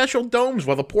in the special domes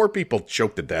while the poor people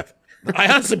choke to death.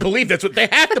 I honestly believe that's what they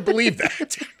have to believe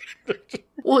that.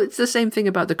 Well, it's the same thing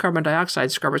about the carbon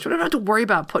dioxide scrubbers. We don't have to worry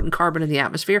about putting carbon in the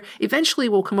atmosphere. Eventually,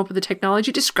 we'll come up with the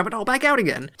technology to scrub it all back out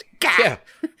again. Gah! Yeah.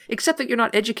 Except that you're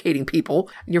not educating people.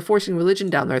 And you're forcing religion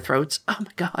down their throats. Oh,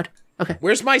 my God. Okay.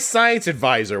 Where's my science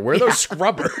advisor? Where are those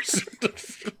scrubbers?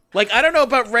 Like, I don't know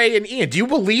about Ray and Ian. Do you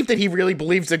believe that he really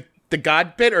believes the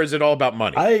God bit, or is it all about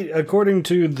money? According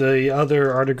to the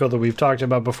other article that we've talked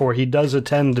about before, he does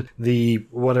attend the,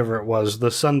 whatever it was, the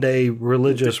Sunday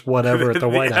religious whatever at the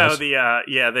White House.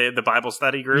 The Bible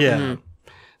study group. Yeah. Mm-hmm.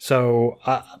 So,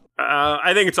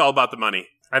 I think it's all about the money.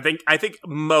 I think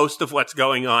most of what's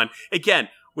going on, again,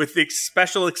 with the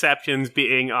special exceptions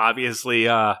being obviously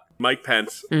Mike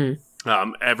Pence,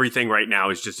 everything right now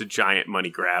is just a giant money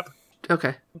grab.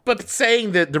 Okay. But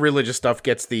saying that the religious stuff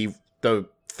gets the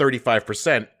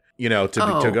 35%,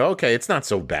 to go, okay, it's not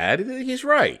so bad. He's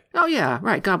right. Oh, yeah,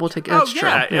 right. God will take it. That's true.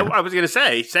 Yeah. I was going to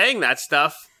say, saying that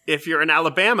stuff, if you're in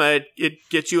Alabama, it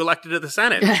gets you elected to the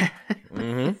Senate.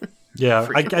 Mm-hmm. Yeah,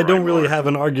 I don't really have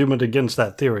an argument against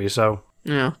that theory, so.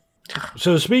 Yeah.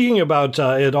 So speaking about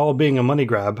it all being a money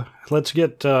grab, let's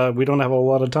get, we don't have a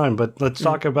lot of time, but let's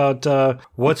talk about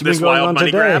what's been going on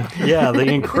today. Grab? Yeah, the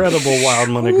incredible wild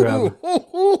money grab.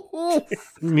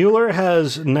 Mueller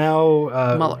has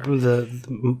now,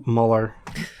 Mueller,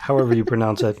 however you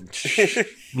pronounce it.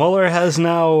 Mueller has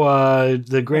now,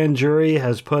 the grand jury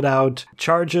has put out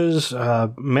charges. Paul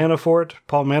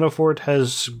Manafort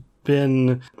has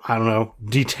been,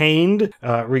 detained,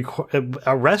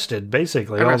 arrested,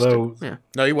 basically. Although,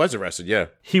 no, he was arrested. Yeah,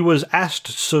 he was asked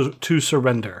to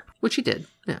surrender, which he did.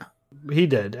 Yeah, he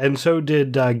did, and so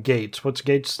did Gates. What's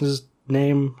Gates'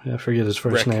 name? I forget his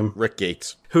first name. Rick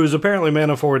Gates, who's apparently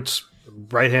Manafort's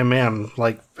right-hand man,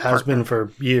 has been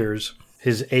for years.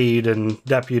 His aide and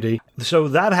deputy. So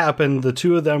that happened. The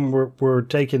two of them were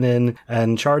taken in,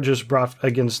 and charges brought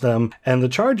against them, and the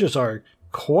charges are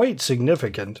quite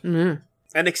significant. Mm-hmm.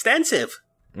 And extensive.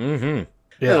 Mm-hmm. Yeah.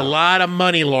 There's a lot of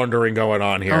money laundering going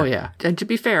on here. Oh, yeah. And to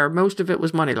be fair, most of it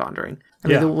was money laundering.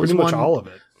 Pretty much all of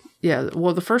it. Yeah.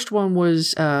 Well, the first one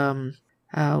was,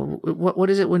 what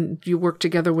is it when you work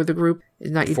together with a group?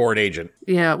 Foreign agent.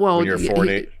 Yeah. Well, when you're a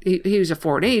foreign he was a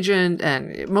foreign agent,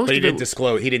 and he didn't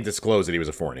disclose that he was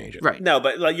a foreign agent. Right. No,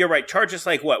 but you're right. Charges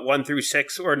 1 through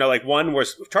 6, or no,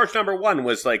 charge number 1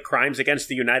 was crimes against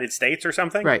the United States or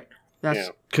something. Right.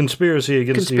 That's conspiracy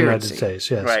against the United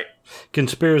States, yes. Right.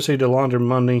 Conspiracy to launder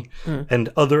money and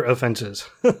other offenses.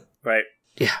 Right.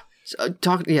 Yeah. So,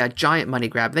 giant money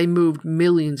grab. They moved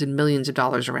millions and millions of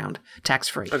dollars around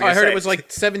tax-free. I heard it was like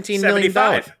 $17 million.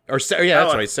 That's right.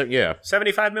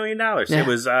 $75 million. Yeah.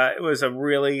 It was a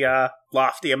really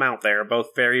lofty amount there.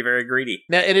 Both very, very greedy.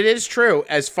 Now, and it is true,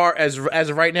 as far as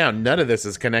of right now, none of this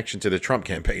is connection to the Trump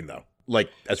campaign, though.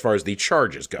 As far as the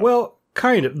charges go. Well,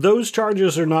 kind of. Those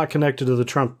charges are not connected to the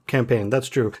Trump campaign. That's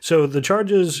true. So the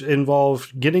charges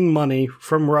involve getting money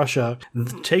from Russia,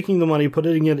 taking the money,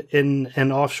 putting it in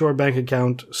an offshore bank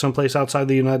account someplace outside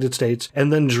the United States,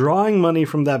 and then drawing money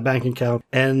from that bank account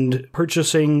and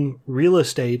purchasing real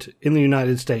estate in the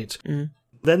United States. Mm.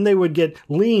 Then they would get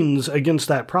liens against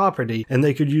that property, and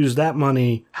they could use that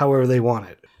money however they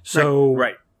wanted. So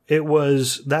right. It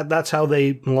was that's how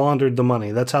they laundered the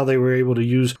money. That's how they were able to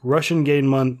use Russian-gained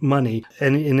money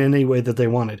in any way that they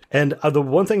wanted. And the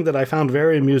one thing that I found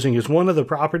very amusing is one of the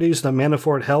properties that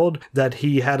Manafort held that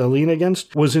he had a lien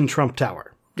against was in Trump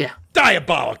Tower. Yeah.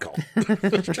 Diabolical.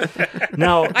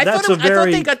 Now, I thought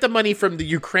they got the money from the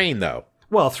Ukraine, though.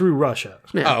 Well, through Russia.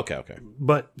 Yeah. Oh, okay.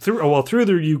 But through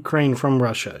the Ukraine from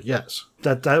Russia, yes.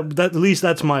 That at least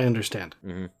that's my understanding.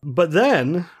 Mm-hmm. But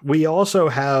then we also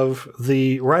have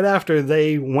right after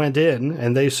they went in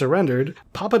and they surrendered,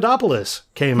 Papadopoulos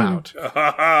came out.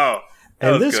 Oh,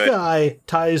 And was this good. guy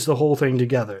ties the whole thing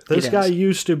together. This guy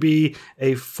used to be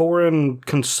a foreign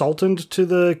consultant to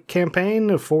the campaign,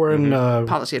 a foreign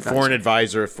Policy advisor. Foreign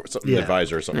advisor,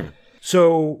 advisor or something.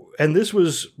 So, and this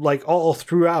was like all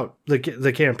throughout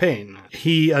the campaign.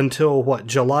 He, until what,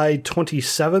 July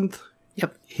 27th?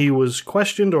 Yep. He was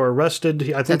questioned or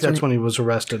arrested. I think that's when he was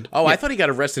arrested. Oh, I thought he got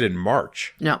arrested in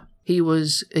March. No, he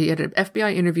had an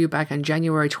FBI interview back on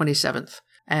January 27th,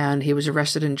 and he was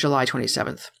arrested in July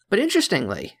 27th. But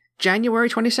interestingly, January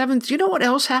 27th, do you know what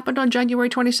else happened on January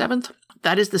 27th?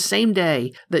 That is the same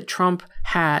day that Trump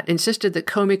had insisted that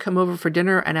Comey come over for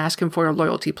dinner and ask him for a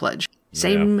loyalty pledge.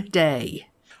 Same day.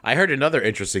 I heard another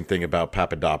interesting thing about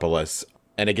Papadopoulos.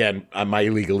 And again, my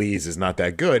legalese is not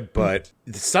that good, but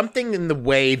something in the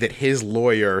way that his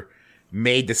lawyer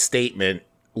made the statement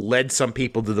led some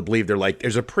people to believe they're like,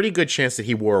 there's a pretty good chance that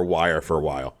he wore a wire for a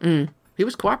while. He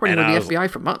was cooperating with the FBI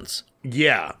for months.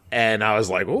 Yeah. And I was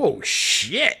like, oh,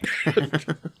 shit.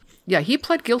 Yeah, he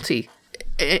pled guilty.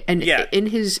 And in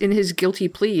his guilty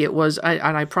plea, it was,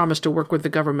 I promised to work with the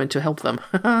government to help them.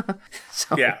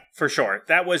 So. Yeah, for sure.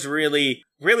 That was really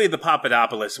the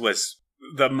Papadopoulos was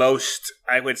the most,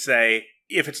 I would say,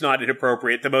 if it's not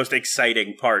inappropriate, the most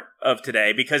exciting part of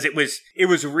today, because it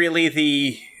was really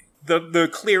the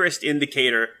clearest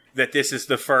indicator that this is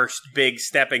the first big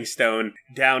stepping stone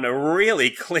down a really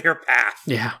clear path.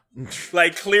 Yeah.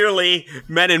 Like, clearly,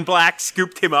 Men in Black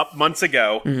scooped him up months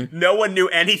ago. Mm-hmm. No one knew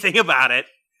anything about it.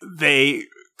 They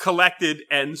collected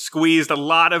and squeezed a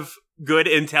lot of good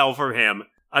intel from him,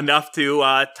 enough to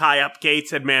tie up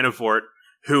Gates and Manafort,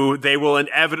 who they will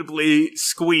inevitably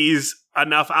squeeze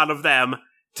enough out of them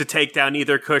to take down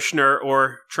either Kushner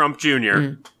or Trump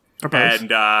Jr. Or both.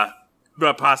 And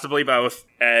but possibly both,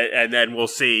 and then we'll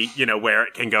see, where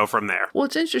it can go from there. Well,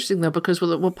 it's interesting, though, because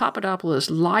what Papadopoulos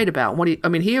lied about,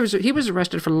 he was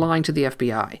arrested for lying to the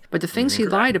FBI, but the things he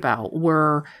lied about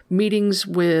were meetings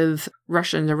with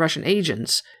the Russian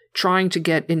agents trying to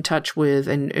get in touch with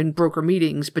and broker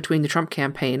meetings between the Trump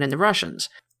campaign and the Russians.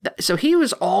 So he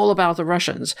was all about the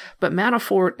Russians, but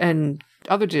Manafort and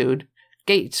other dude,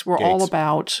 Gates, were all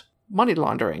about money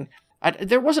laundering.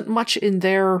 There wasn't much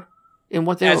in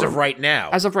what they As of right now.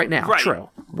 Right. True.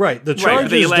 Right. The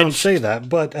charges don't say that,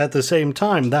 but at the same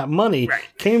time, that money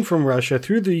came from Russia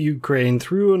through the Ukraine,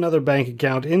 through another bank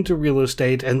account, into real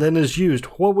estate, and then is used.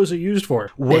 What was it used for?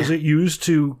 Was it used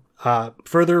to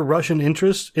further Russian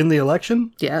interests in the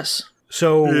election? Yes.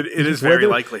 So it is very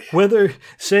likely. Whether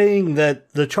saying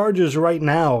that the charges right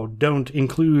now don't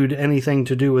include anything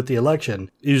to do with the election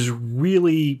is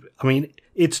really,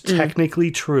 it's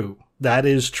technically true. That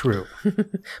is true.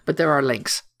 But there are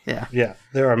links. Yeah. Yeah,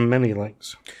 there are many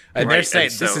links. And they're saying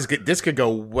this could go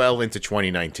well into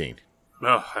 2019. Oh,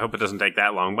 I hope it doesn't take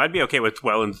that long. But I'd be okay with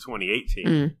well into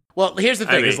 2018. Well, here's the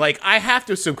thing: I have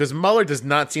to assume, because Mueller does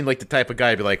not seem like the type of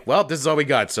guy to be like, "Well, this is all we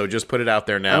got, so just put it out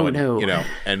there now,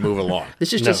 and move along."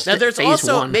 This is just now. There's phase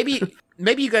also one.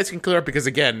 maybe you guys can clear up, because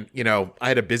again, I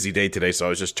had a busy day today, so I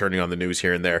was just turning on the news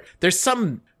here and there. There's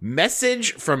some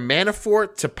message from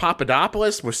Manafort to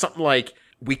Papadopoulos with something like,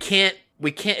 we can't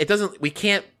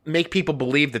make people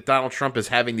believe that Donald Trump is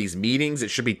having these meetings. It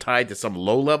should be tied to some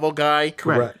low-level guy.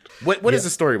 Correct. What is the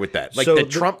story with that? Like,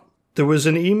 Trump... There was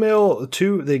an email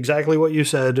to exactly what you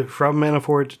said from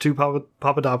Manafort to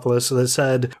Papadopoulos that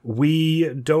said, we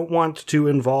don't want to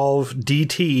involve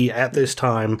DT at this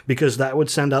time because that would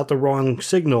send out the wrong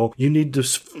signal. You need to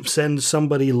send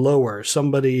somebody lower,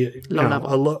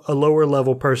 a lower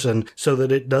level person, so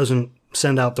that it doesn't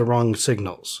send out the wrong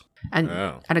signals. And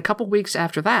a couple weeks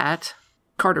after that,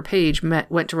 Carter Page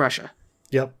went to Russia.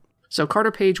 Yep. So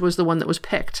Carter Page was the one that was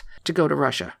picked to go to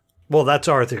Russia. Well, that's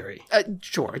our theory.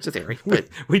 Sure, it's a theory. But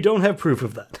we don't have proof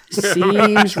of that.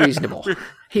 Seems reasonable.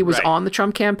 He was on the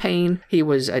Trump campaign. He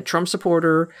was a Trump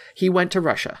supporter. He went to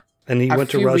Russia. And he went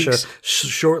to Russia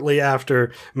shortly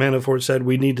after Manafort said,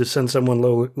 we need to send someone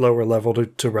lower level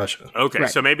to Russia. Okay,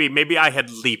 so maybe I had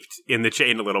leaped in the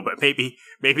chain a little bit.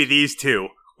 Maybe these two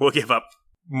will give up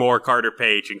more Carter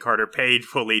Page, and Carter Page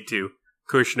will lead to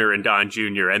Kushner and Don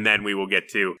Jr., and then we will get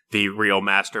to the real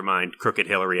mastermind, crooked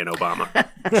Hillary and Obama.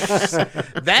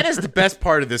 That is the best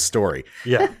part of this story.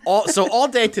 Yeah. All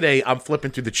day today, I'm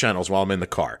flipping through the channels while I'm in the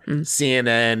car.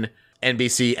 CNN,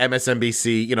 NBC,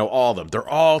 MSNBC, all of them. They're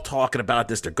all talking about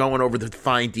this. They're going over the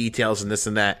fine details and this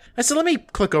and that. I said, let me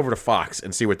click over to Fox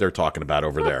and see what they're talking about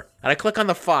over there. And I click on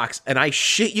the Fox, and I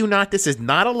shit you not, this is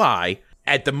not a lie.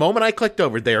 At the moment I clicked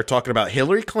over, they are talking about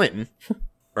Hillary Clinton,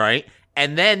 right?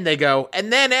 And then they go,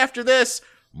 and then after this,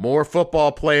 more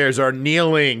football players are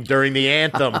kneeling during the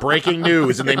anthem, breaking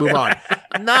news, and they move on.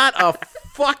 Not a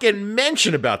fucking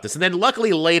mention about this. And then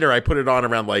luckily later I put it on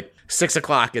around like 6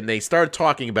 o'clock and they started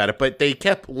talking about it, but they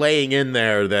kept laying in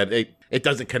there that it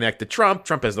doesn't connect to Trump.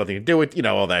 Trump has nothing to do with,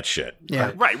 all that shit.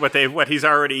 Yeah. Right. What he's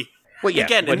already. Well, yeah,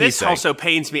 again, and this also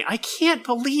pains me. I can't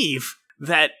believe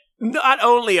that not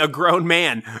only a grown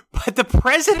man, but the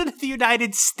president of the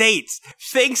United States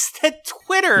thinks that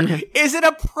Twitter is an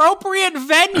appropriate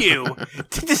venue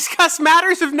to discuss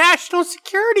matters of national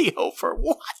security over.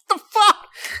 What the fuck?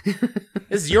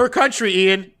 This is your country,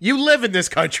 Ian. You live in this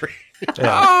country.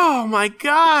 Yeah. Oh, my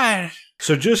God.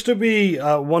 So just to be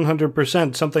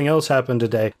 100%, something else happened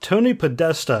today. Tony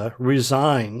Podesta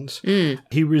resigns.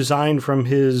 He resigned from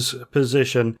his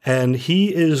position, and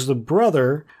he is the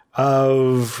brother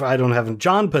of,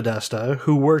 John Podesta,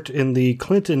 who worked in the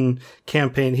Clinton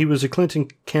campaign. He was a Clinton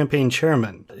campaign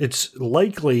chairman. It's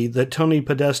likely that Tony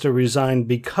Podesta resigned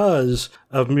because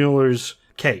of Mueller's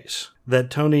case,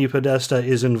 that Tony Podesta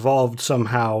is involved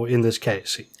somehow in this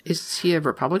case. Is he a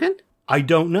Republican? I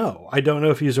don't know. I don't know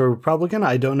if he's a Republican.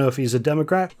 I don't know if he's a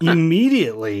Democrat.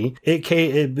 Immediately,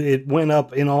 it went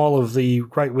up in all of the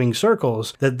right-wing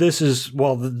circles that this is,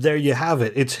 well, there you have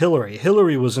it. It's Hillary.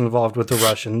 Hillary was involved with the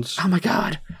Russians. Oh, my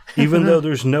God. Even though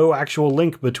there's no actual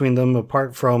link between them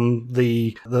apart from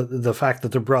the fact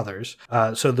that they're brothers.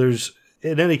 So there's...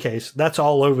 In any case, that's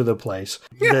all over the place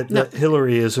that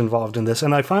Hillary is involved in this.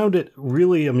 And I found it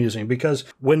really amusing because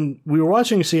when we were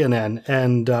watching CNN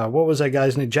and what was that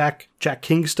guy's name? Jack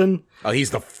Kingston? Oh,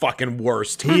 he's the fucking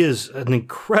worst. He is an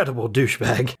incredible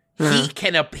douchebag.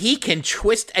 He can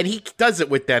twist, and he does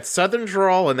it with that southern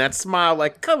drawl and that smile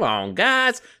like, come on,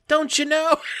 guys, don't you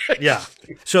know? Yeah.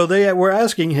 So they were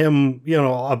asking him,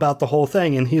 about the whole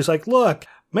thing. And he's like, look,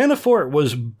 Manafort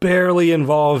was barely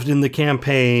involved in the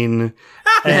campaign,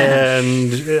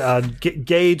 and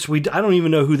Gates, I don't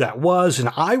even know who that was, and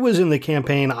I was in the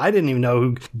campaign. I didn't even know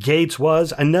who Gates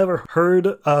was. I never heard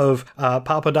of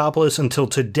Papadopoulos until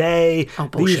today. Oh,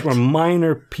 bullshit. These were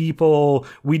minor people.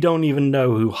 We don't even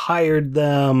know who hired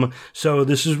them. So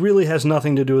this really has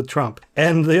nothing to do with Trump.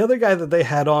 And the other guy that they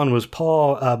had on was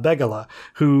Paul Begala,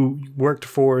 who worked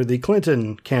for the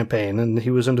Clinton campaign, and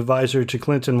he was an advisor to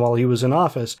Clinton while he was in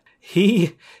office.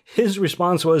 His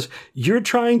response was, "You're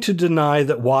trying to deny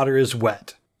that water is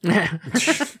wet."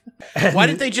 Why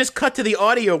didn't they just cut to the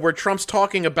audio where Trump's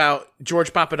talking about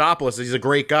George Papadopoulos? He's a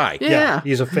great guy. Yeah.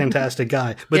 He's a fantastic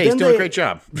guy. But yeah, he's doing a great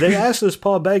job. They asked this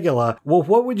Paul Begala, well,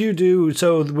 what would you do?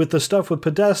 So with the stuff with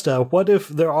Podesta, what if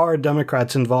there are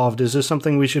Democrats involved? Is this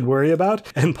something we should worry about?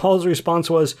 And Paul's response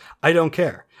was, I don't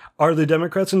care. Are the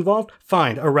Democrats involved?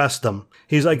 Fine, arrest them.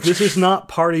 He's like, this is not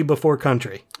party before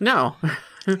country. No.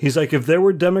 He's like, if there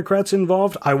were Democrats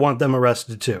involved, I want them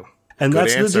arrested too. And Good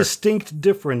that's answer. the distinct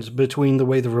difference between the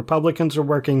way the Republicans are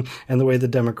working and the way the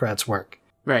Democrats work.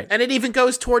 Right. And it even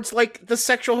goes towards, like, the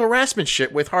sexual harassment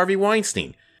shit with Harvey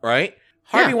Weinstein, right?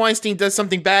 Harvey Weinstein does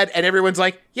something bad, and everyone's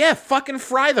like, yeah, fucking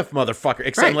fry the motherfucker,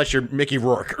 except unless you're Mickey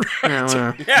Rourke.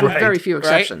 With very few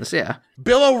exceptions, yeah.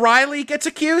 Bill O'Reilly gets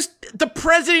accused. The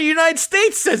president of the United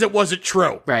States says it wasn't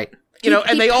true. Right.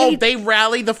 And they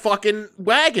rally the fucking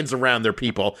wagons around their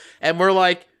people. And we're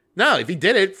like, no, if he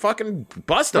did it, fucking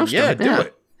bust him. Yeah, do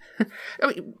it. I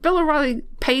mean, Bill O'Reilly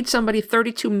paid somebody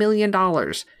 $32 million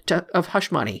of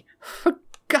hush money. For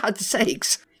God's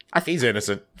sakes. He's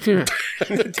innocent.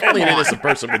 Only an innocent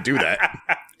person would do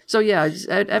that. So, yeah,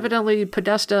 evidently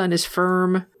Podesta and his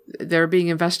firm, they're being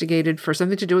investigated for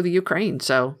something to do with the Ukraine.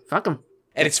 So, fuck them.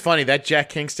 And it's funny, that Jack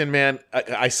Kingston, man,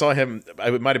 I saw him,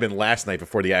 it might have been last night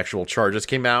before the actual charges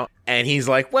came out, and he's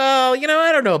like, well,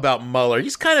 I don't know about Mueller.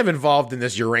 He's kind of involved in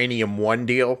this Uranium One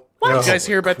deal. What? Did you guys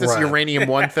hear about this Uranium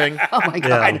One thing? Oh, my God.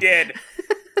 Yeah. I did.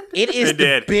 It is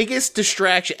the biggest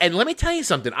distraction. And let me tell you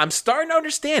something. I'm starting to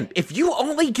understand. If you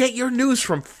only get your news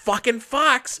from fucking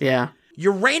Fox,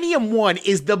 Uranium One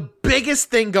is the biggest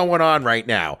thing going on right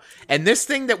now. And this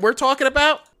thing that we're talking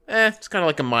about, it's kind of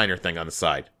like a minor thing on the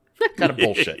side. Kind of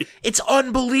bullshit. It's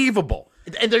unbelievable.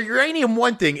 And the Uranium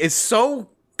One thing is so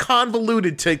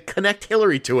convoluted to connect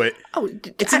Hillary to it. Oh,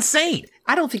 it's insane.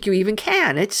 I don't think you even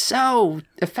can. It's so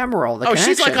ephemeral.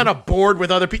 She's like on a board with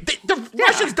other people. The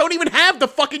Russians don't even have the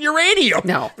fucking uranium.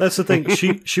 No. That's the thing.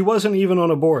 She wasn't even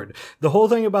on a board. The whole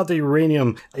thing about the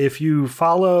uranium, if you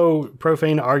follow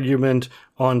Profane Argument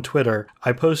on Twitter,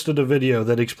 I posted a video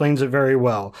that explains it very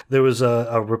well. There was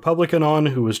a Republican on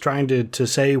who was trying to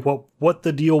say what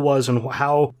the deal was and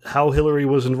how Hillary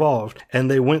was involved.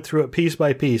 And they went through it piece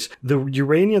by piece. There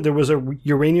was a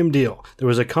uranium deal. There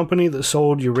was a company that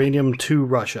sold uranium to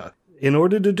Russia. In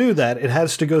order to do that, it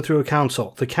has to go through a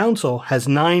council. The council has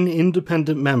 9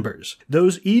 independent members.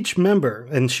 Those each member,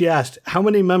 and she asked, how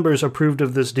many members approved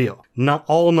of this deal? Not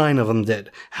all 9 of them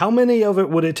did. How many of it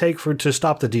would it take to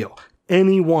stop the deal?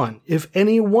 Any one. If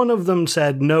any one of them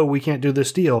said, no, we can't do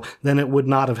this deal, then it would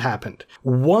not have happened.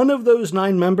 One of those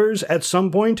 9 members at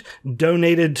some point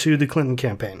donated to the Clinton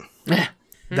campaign.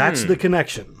 That's the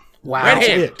connection. Wow. That's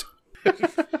it.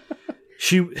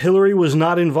 Hillary was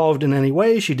not involved in any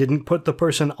way. She didn't put the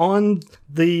person on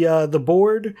the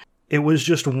board. It was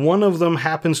just one of them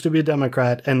happens to be a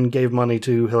Democrat and gave money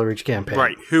to Hillary's campaign.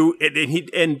 Right.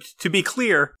 And to be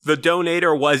clear, the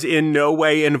donator was in no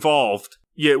way involved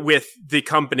with the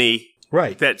company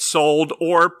that sold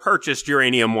or purchased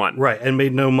Uranium One. Right, and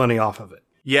made no money off of it.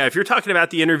 Yeah, if you're talking about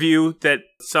the interview that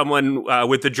someone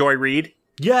with the Joy Reid.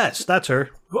 Yes, that's her.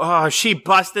 Oh, she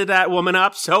busted that woman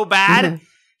up so bad.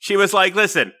 She was like,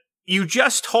 listen, you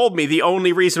just told me the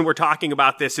only reason we're talking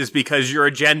about this is because your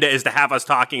agenda is to have us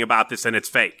talking about this and it's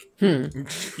fake.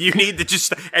 You need to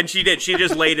just, and she did. She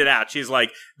just laid it out. She's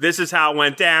like, this is how it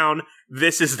went down.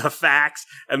 This is the facts.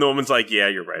 And the woman's like, yeah,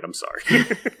 you're right. I'm sorry.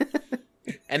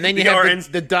 And then you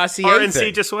have the dossier RNC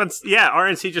thing.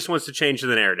 RNC just wants to change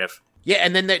the narrative. Yeah,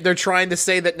 and then they're trying to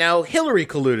say that now Hillary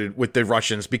colluded with the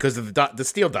Russians because of the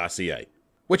Steele dossier,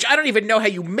 which I don't even know how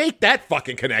you make that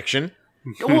fucking connection.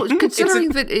 Well, considering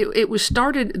that it was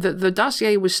started, the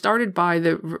dossier was started by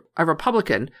a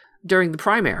Republican during the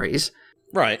primaries.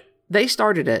 Right. They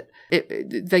started it.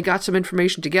 They got some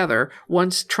information together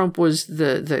once Trump was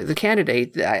the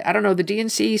candidate. I don't know. The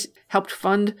DNC helped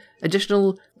fund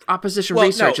additional opposition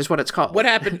research is what it's called. What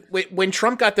happened when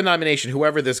Trump got the nomination,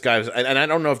 whoever this guy was, and I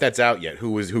don't know if that's out yet,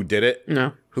 who did it?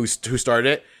 No. Who started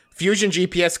it? Fusion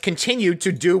GPS continued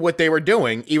to do what they were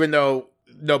doing, even though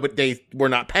but they were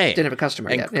not paying. Didn't have a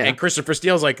customer yet. Yeah. And Christopher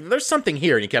Steele's like, there's something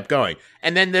here, and he kept going.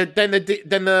 And then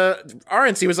the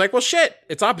RNC was like, well, shit,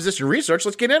 it's opposition research.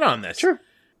 Let's get in on this. Sure.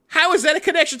 How is that a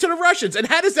connection to the Russians? And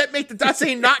how does that make the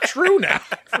dossier not true now?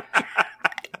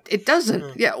 It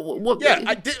doesn't. Yeah. Well,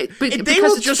 they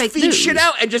will just feed news. shit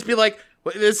out and just be like,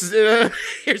 this is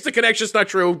here's the connection. It's not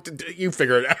true. You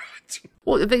figure it out.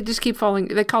 Well, they just keep falling.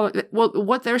 They call it. Well,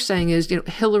 what they're saying is,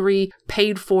 Hillary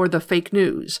paid for the fake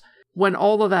news. When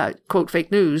all of that, quote,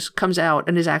 fake news comes out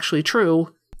and is actually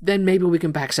true, then maybe we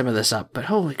can back some of this up. But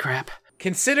holy crap.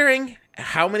 Considering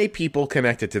how many people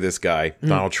connected to this guy,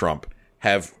 Donald Trump,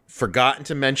 have forgotten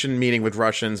to mention meeting with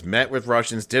Russians, met with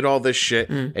Russians, did all this shit,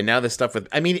 and now this stuff with...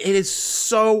 I mean, it is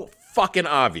so fucking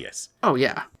obvious. Oh,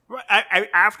 yeah.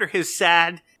 After his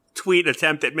sad tweet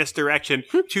attempt at misdirection,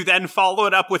 to then follow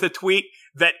it up with a tweet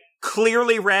that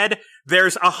clearly read,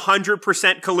 there's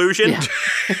 100% collusion.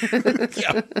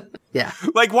 Yeah. Yeah.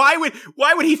 Like, why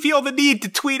would he feel the need to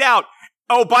tweet out,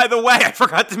 oh, by the way, I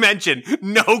forgot to mention,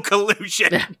 no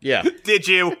collusion. Yeah. Did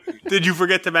you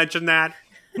forget to mention that?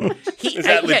 Is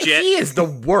that legit? He is the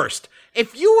worst.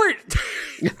 If you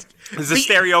were... Is the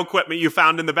stereo equipment you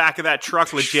found in the back of that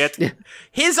truck legit?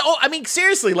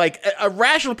 Seriously, like, a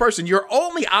rational person, your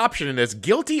only option in this,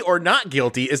 guilty or not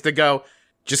guilty, is to go,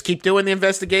 just keep doing the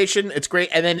investigation, it's great,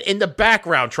 and then in the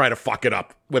background try to fuck it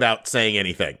up without saying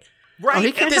anything. Right. Oh,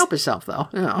 he can't help himself, though.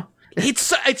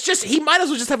 It's just, he might as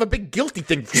well just have a big guilty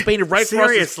thing painted right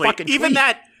across his fucking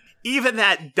tweet. Even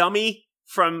that dummy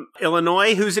from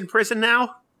Illinois who's in prison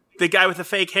now, the guy with the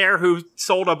fake hair who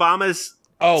sold Obama's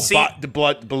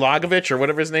Blagovich or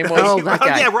whatever his name was. Oh, that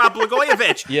guy. Yeah, Rob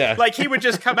Blagojevich. Yeah. Like, he would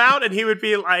just come out and he would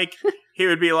be like,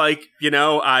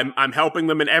 I'm helping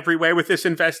them in every way with this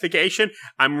investigation.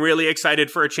 I'm really excited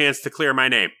for a chance to clear my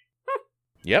name.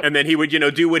 Yep. And then he would,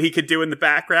 do what he could do in the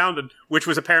background, which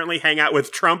was apparently hang out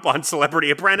with Trump on Celebrity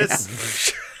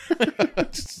Apprentice. Yeah.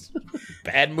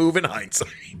 Bad move in hindsight.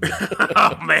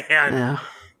 Oh, man. Yeah.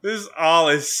 This all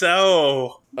is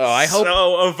so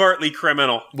overtly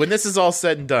criminal. When this is all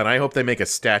said and done, I hope they make a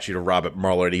statue to Robert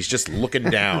Mueller and he's just looking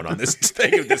down on this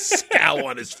thing with this scowl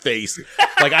on his face.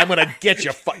 Like, I'm going to get you.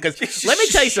 Because let me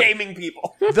tell you something. Shaming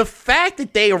people. The fact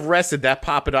that they arrested that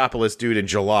Papadopoulos dude in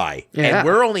July, and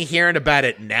we're only hearing about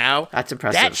it now. That's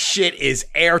impressive. That shit is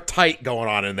airtight going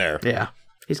on in there. Yeah.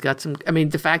 He's got some... I mean,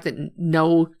 the fact that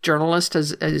no journalist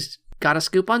has got a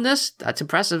scoop on this, that's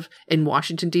impressive. In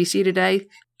Washington, D.C. today,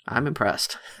 I'm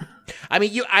impressed. I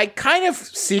mean, I kind of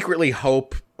secretly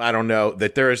hope, I don't know,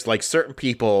 that there's like certain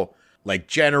people, like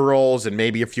generals and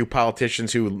maybe a few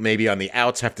politicians who maybe on the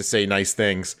outs have to say nice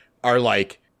things, are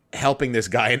like helping this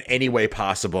guy in any way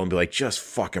possible and be like, just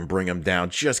fucking bring him down.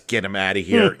 Just get him out of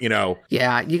here,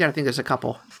 Yeah, you got to think there's a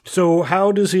couple. So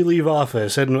how does he leave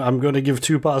office? And I'm going to give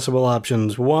two possible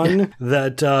options. One,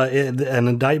 that an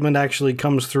indictment actually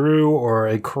comes through or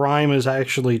a crime is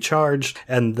actually charged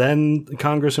and then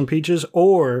Congress impeaches,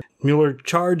 or Mueller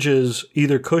charges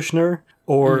either Kushner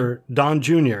or Don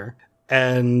Jr.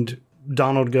 and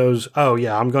Donald goes, oh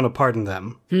yeah, I'm going to pardon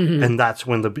them. And that's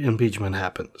when the impeachment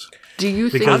happens. Do you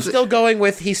think... I'm still going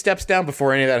with he steps down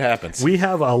before any of that happens. We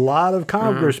have a lot of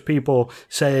Congress people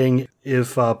saying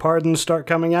if pardons start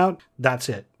coming out, that's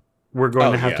it. We're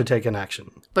going to have to take an action.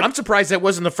 But I'm surprised that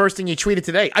wasn't the first thing he tweeted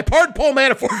today. I pardoned Paul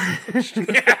Manafort.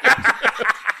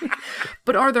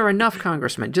 But are there enough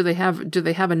congressmen? Do they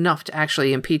have enough to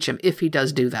actually impeach him if he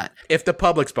does do that? If the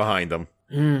public's behind him.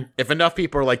 If enough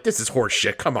people are like, this is horse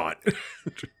shit, come on.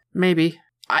 Maybe.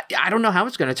 I don't know how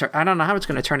it's going to turn. I don't know how it's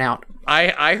going to turn out.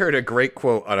 I heard a great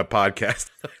quote on a podcast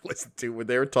I listened to when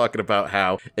they were talking about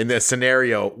how in this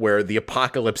scenario where the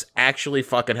apocalypse actually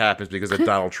fucking happens because of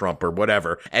Donald Trump or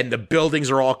whatever, and the buildings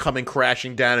are all coming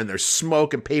crashing down and there's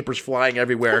smoke and papers flying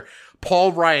everywhere,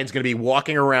 Paul Ryan's going to be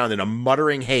walking around in a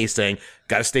muttering haze saying,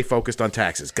 gotta stay focused on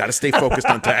taxes, gotta stay focused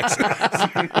on taxes.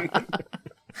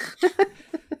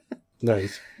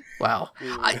 Nice. Wow.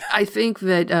 I think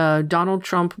that Donald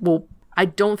Trump will... I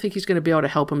don't think he's going to be able to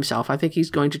help himself. I think he's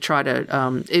going to try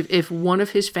to... if one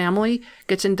of his family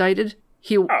gets indicted,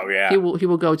 he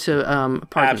will go to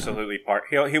pardon. Absolutely.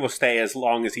 He will stay as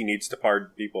long as he needs to pardon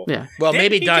people. Yeah. Well,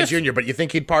 maybe Don Jr., but you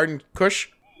think he'd pardon Kush?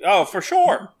 Oh, for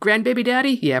sure. Grandbaby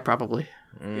daddy? Yeah, probably.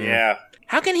 Yeah.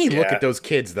 How can he look at those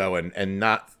kids, though, and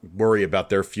not worry about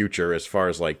their future as far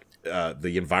as, like,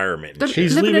 the environment?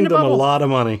 He's leaving them a lot of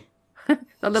money.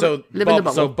 So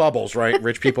bubbles, right?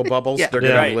 Rich people bubbles. Yeah. They're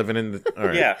gonna be living in the. All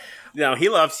right. Yeah. No,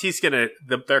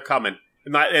 they're coming,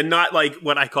 not like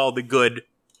what I call the good,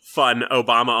 fun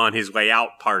Obama on his way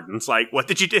out pardons. Like, what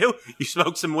did you do? You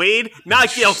smoked some weed?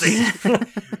 Not guilty.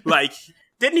 Like,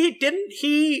 didn't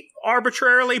he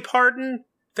arbitrarily pardon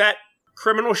that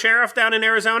criminal sheriff down in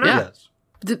Arizona? Yeah.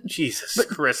 Jesus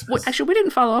Christmas. Actually, we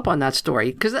didn't follow up on that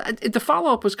story because the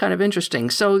follow-up was kind of interesting.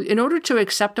 So in order to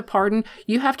accept a pardon,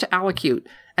 you have to allocute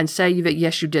and say that,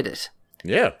 yes, you did it.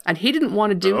 Yeah. And he didn't want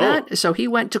to do that, so he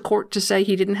went to court to say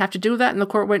he didn't have to do that, and the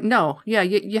court went, no, yeah,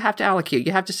 you have to allocute.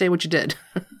 You have to say what you did.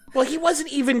 Well, he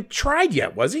wasn't even tried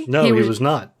yet, was he? No, he was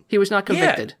not. He was not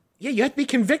convicted. Yeah, you have to be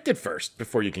convicted first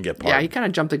before you can get pardoned. Yeah, he kind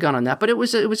of jumped the gun on that, but it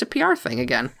was a PR thing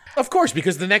again. Of course,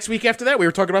 because the next week after that, we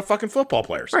were talking about fucking football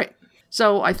players. Right.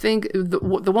 So I think the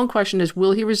one question is,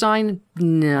 will he resign?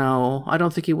 No, I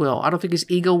don't think he will. I don't think his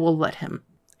ego will let him.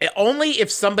 Only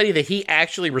if somebody that he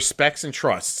actually respects and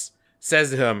trusts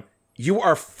says to him, you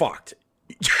are fucked.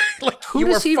 Like, Who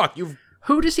does he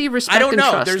respect? I don't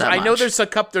know. And trust I know much?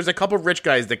 there's a couple of rich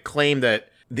guys that claim that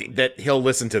he'll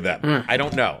listen to them. I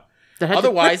don't know.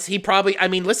 Otherwise, he probably,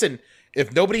 listen,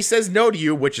 if nobody says no to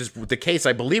you, which is the case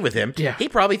I believe with him, he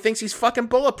probably thinks he's fucking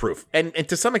bulletproof. And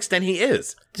to some extent he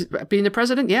is. Being the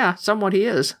president, yeah, somewhat he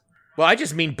is. Well, I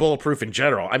just mean bulletproof in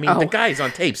general. The guy's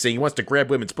on tape saying he wants to grab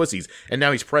women's pussies, and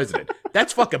now he's president.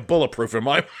 That's fucking bulletproof in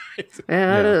my mind.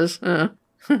 Yeah, it is. Oh,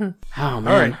 man. All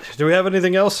right. Do we have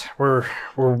anything else? We're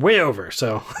way over,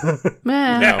 so.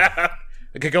 Man. No.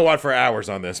 I could go on for hours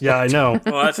on this. Yeah, I know.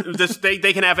 Well,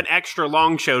 they can have an extra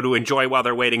long show to enjoy while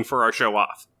they're waiting for our show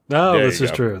off. No, this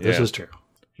is true. This is true.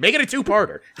 Make it a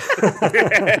two-parter.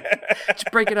 Just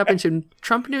break it up into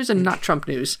Trump news and not Trump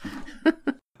news.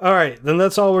 All right, then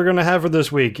that's all we're going to have for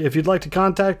this week. If you'd like to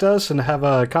contact us and have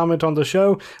a comment on the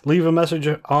show, leave a message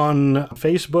on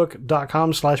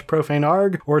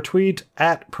facebook.com/profanearg or tweet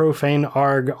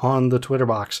 @profanearg on the Twitter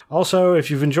box. Also,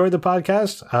 if you've enjoyed the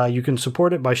podcast, you can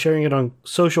support it by sharing it on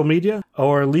social media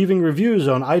or leaving reviews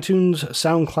on iTunes,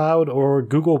 SoundCloud, or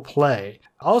Google Play.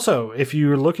 Also, if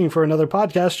you're looking for another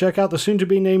podcast, check out the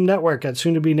soon-to-be-named network at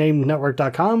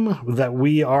soon-to-be-named-network.com that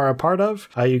we are a part of.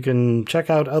 You can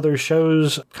check out other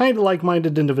shows, kind of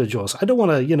like-minded individuals. I don't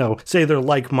want to, say they're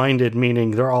like-minded, meaning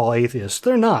they're all atheists.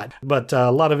 They're not. But a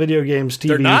lot of video games, TV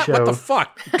They're not? show. What the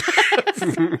fuck?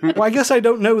 Well, I guess I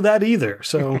don't know that either,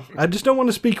 so I just don't want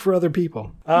to speak for other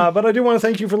people. But I do want to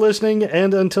thank you for listening,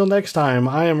 and until next time,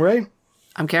 I am Ray.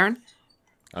 I'm Karen.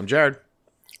 I'm Jared.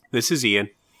 This is Ian.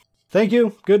 Thank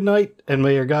you, good night, and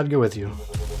may your God go with you.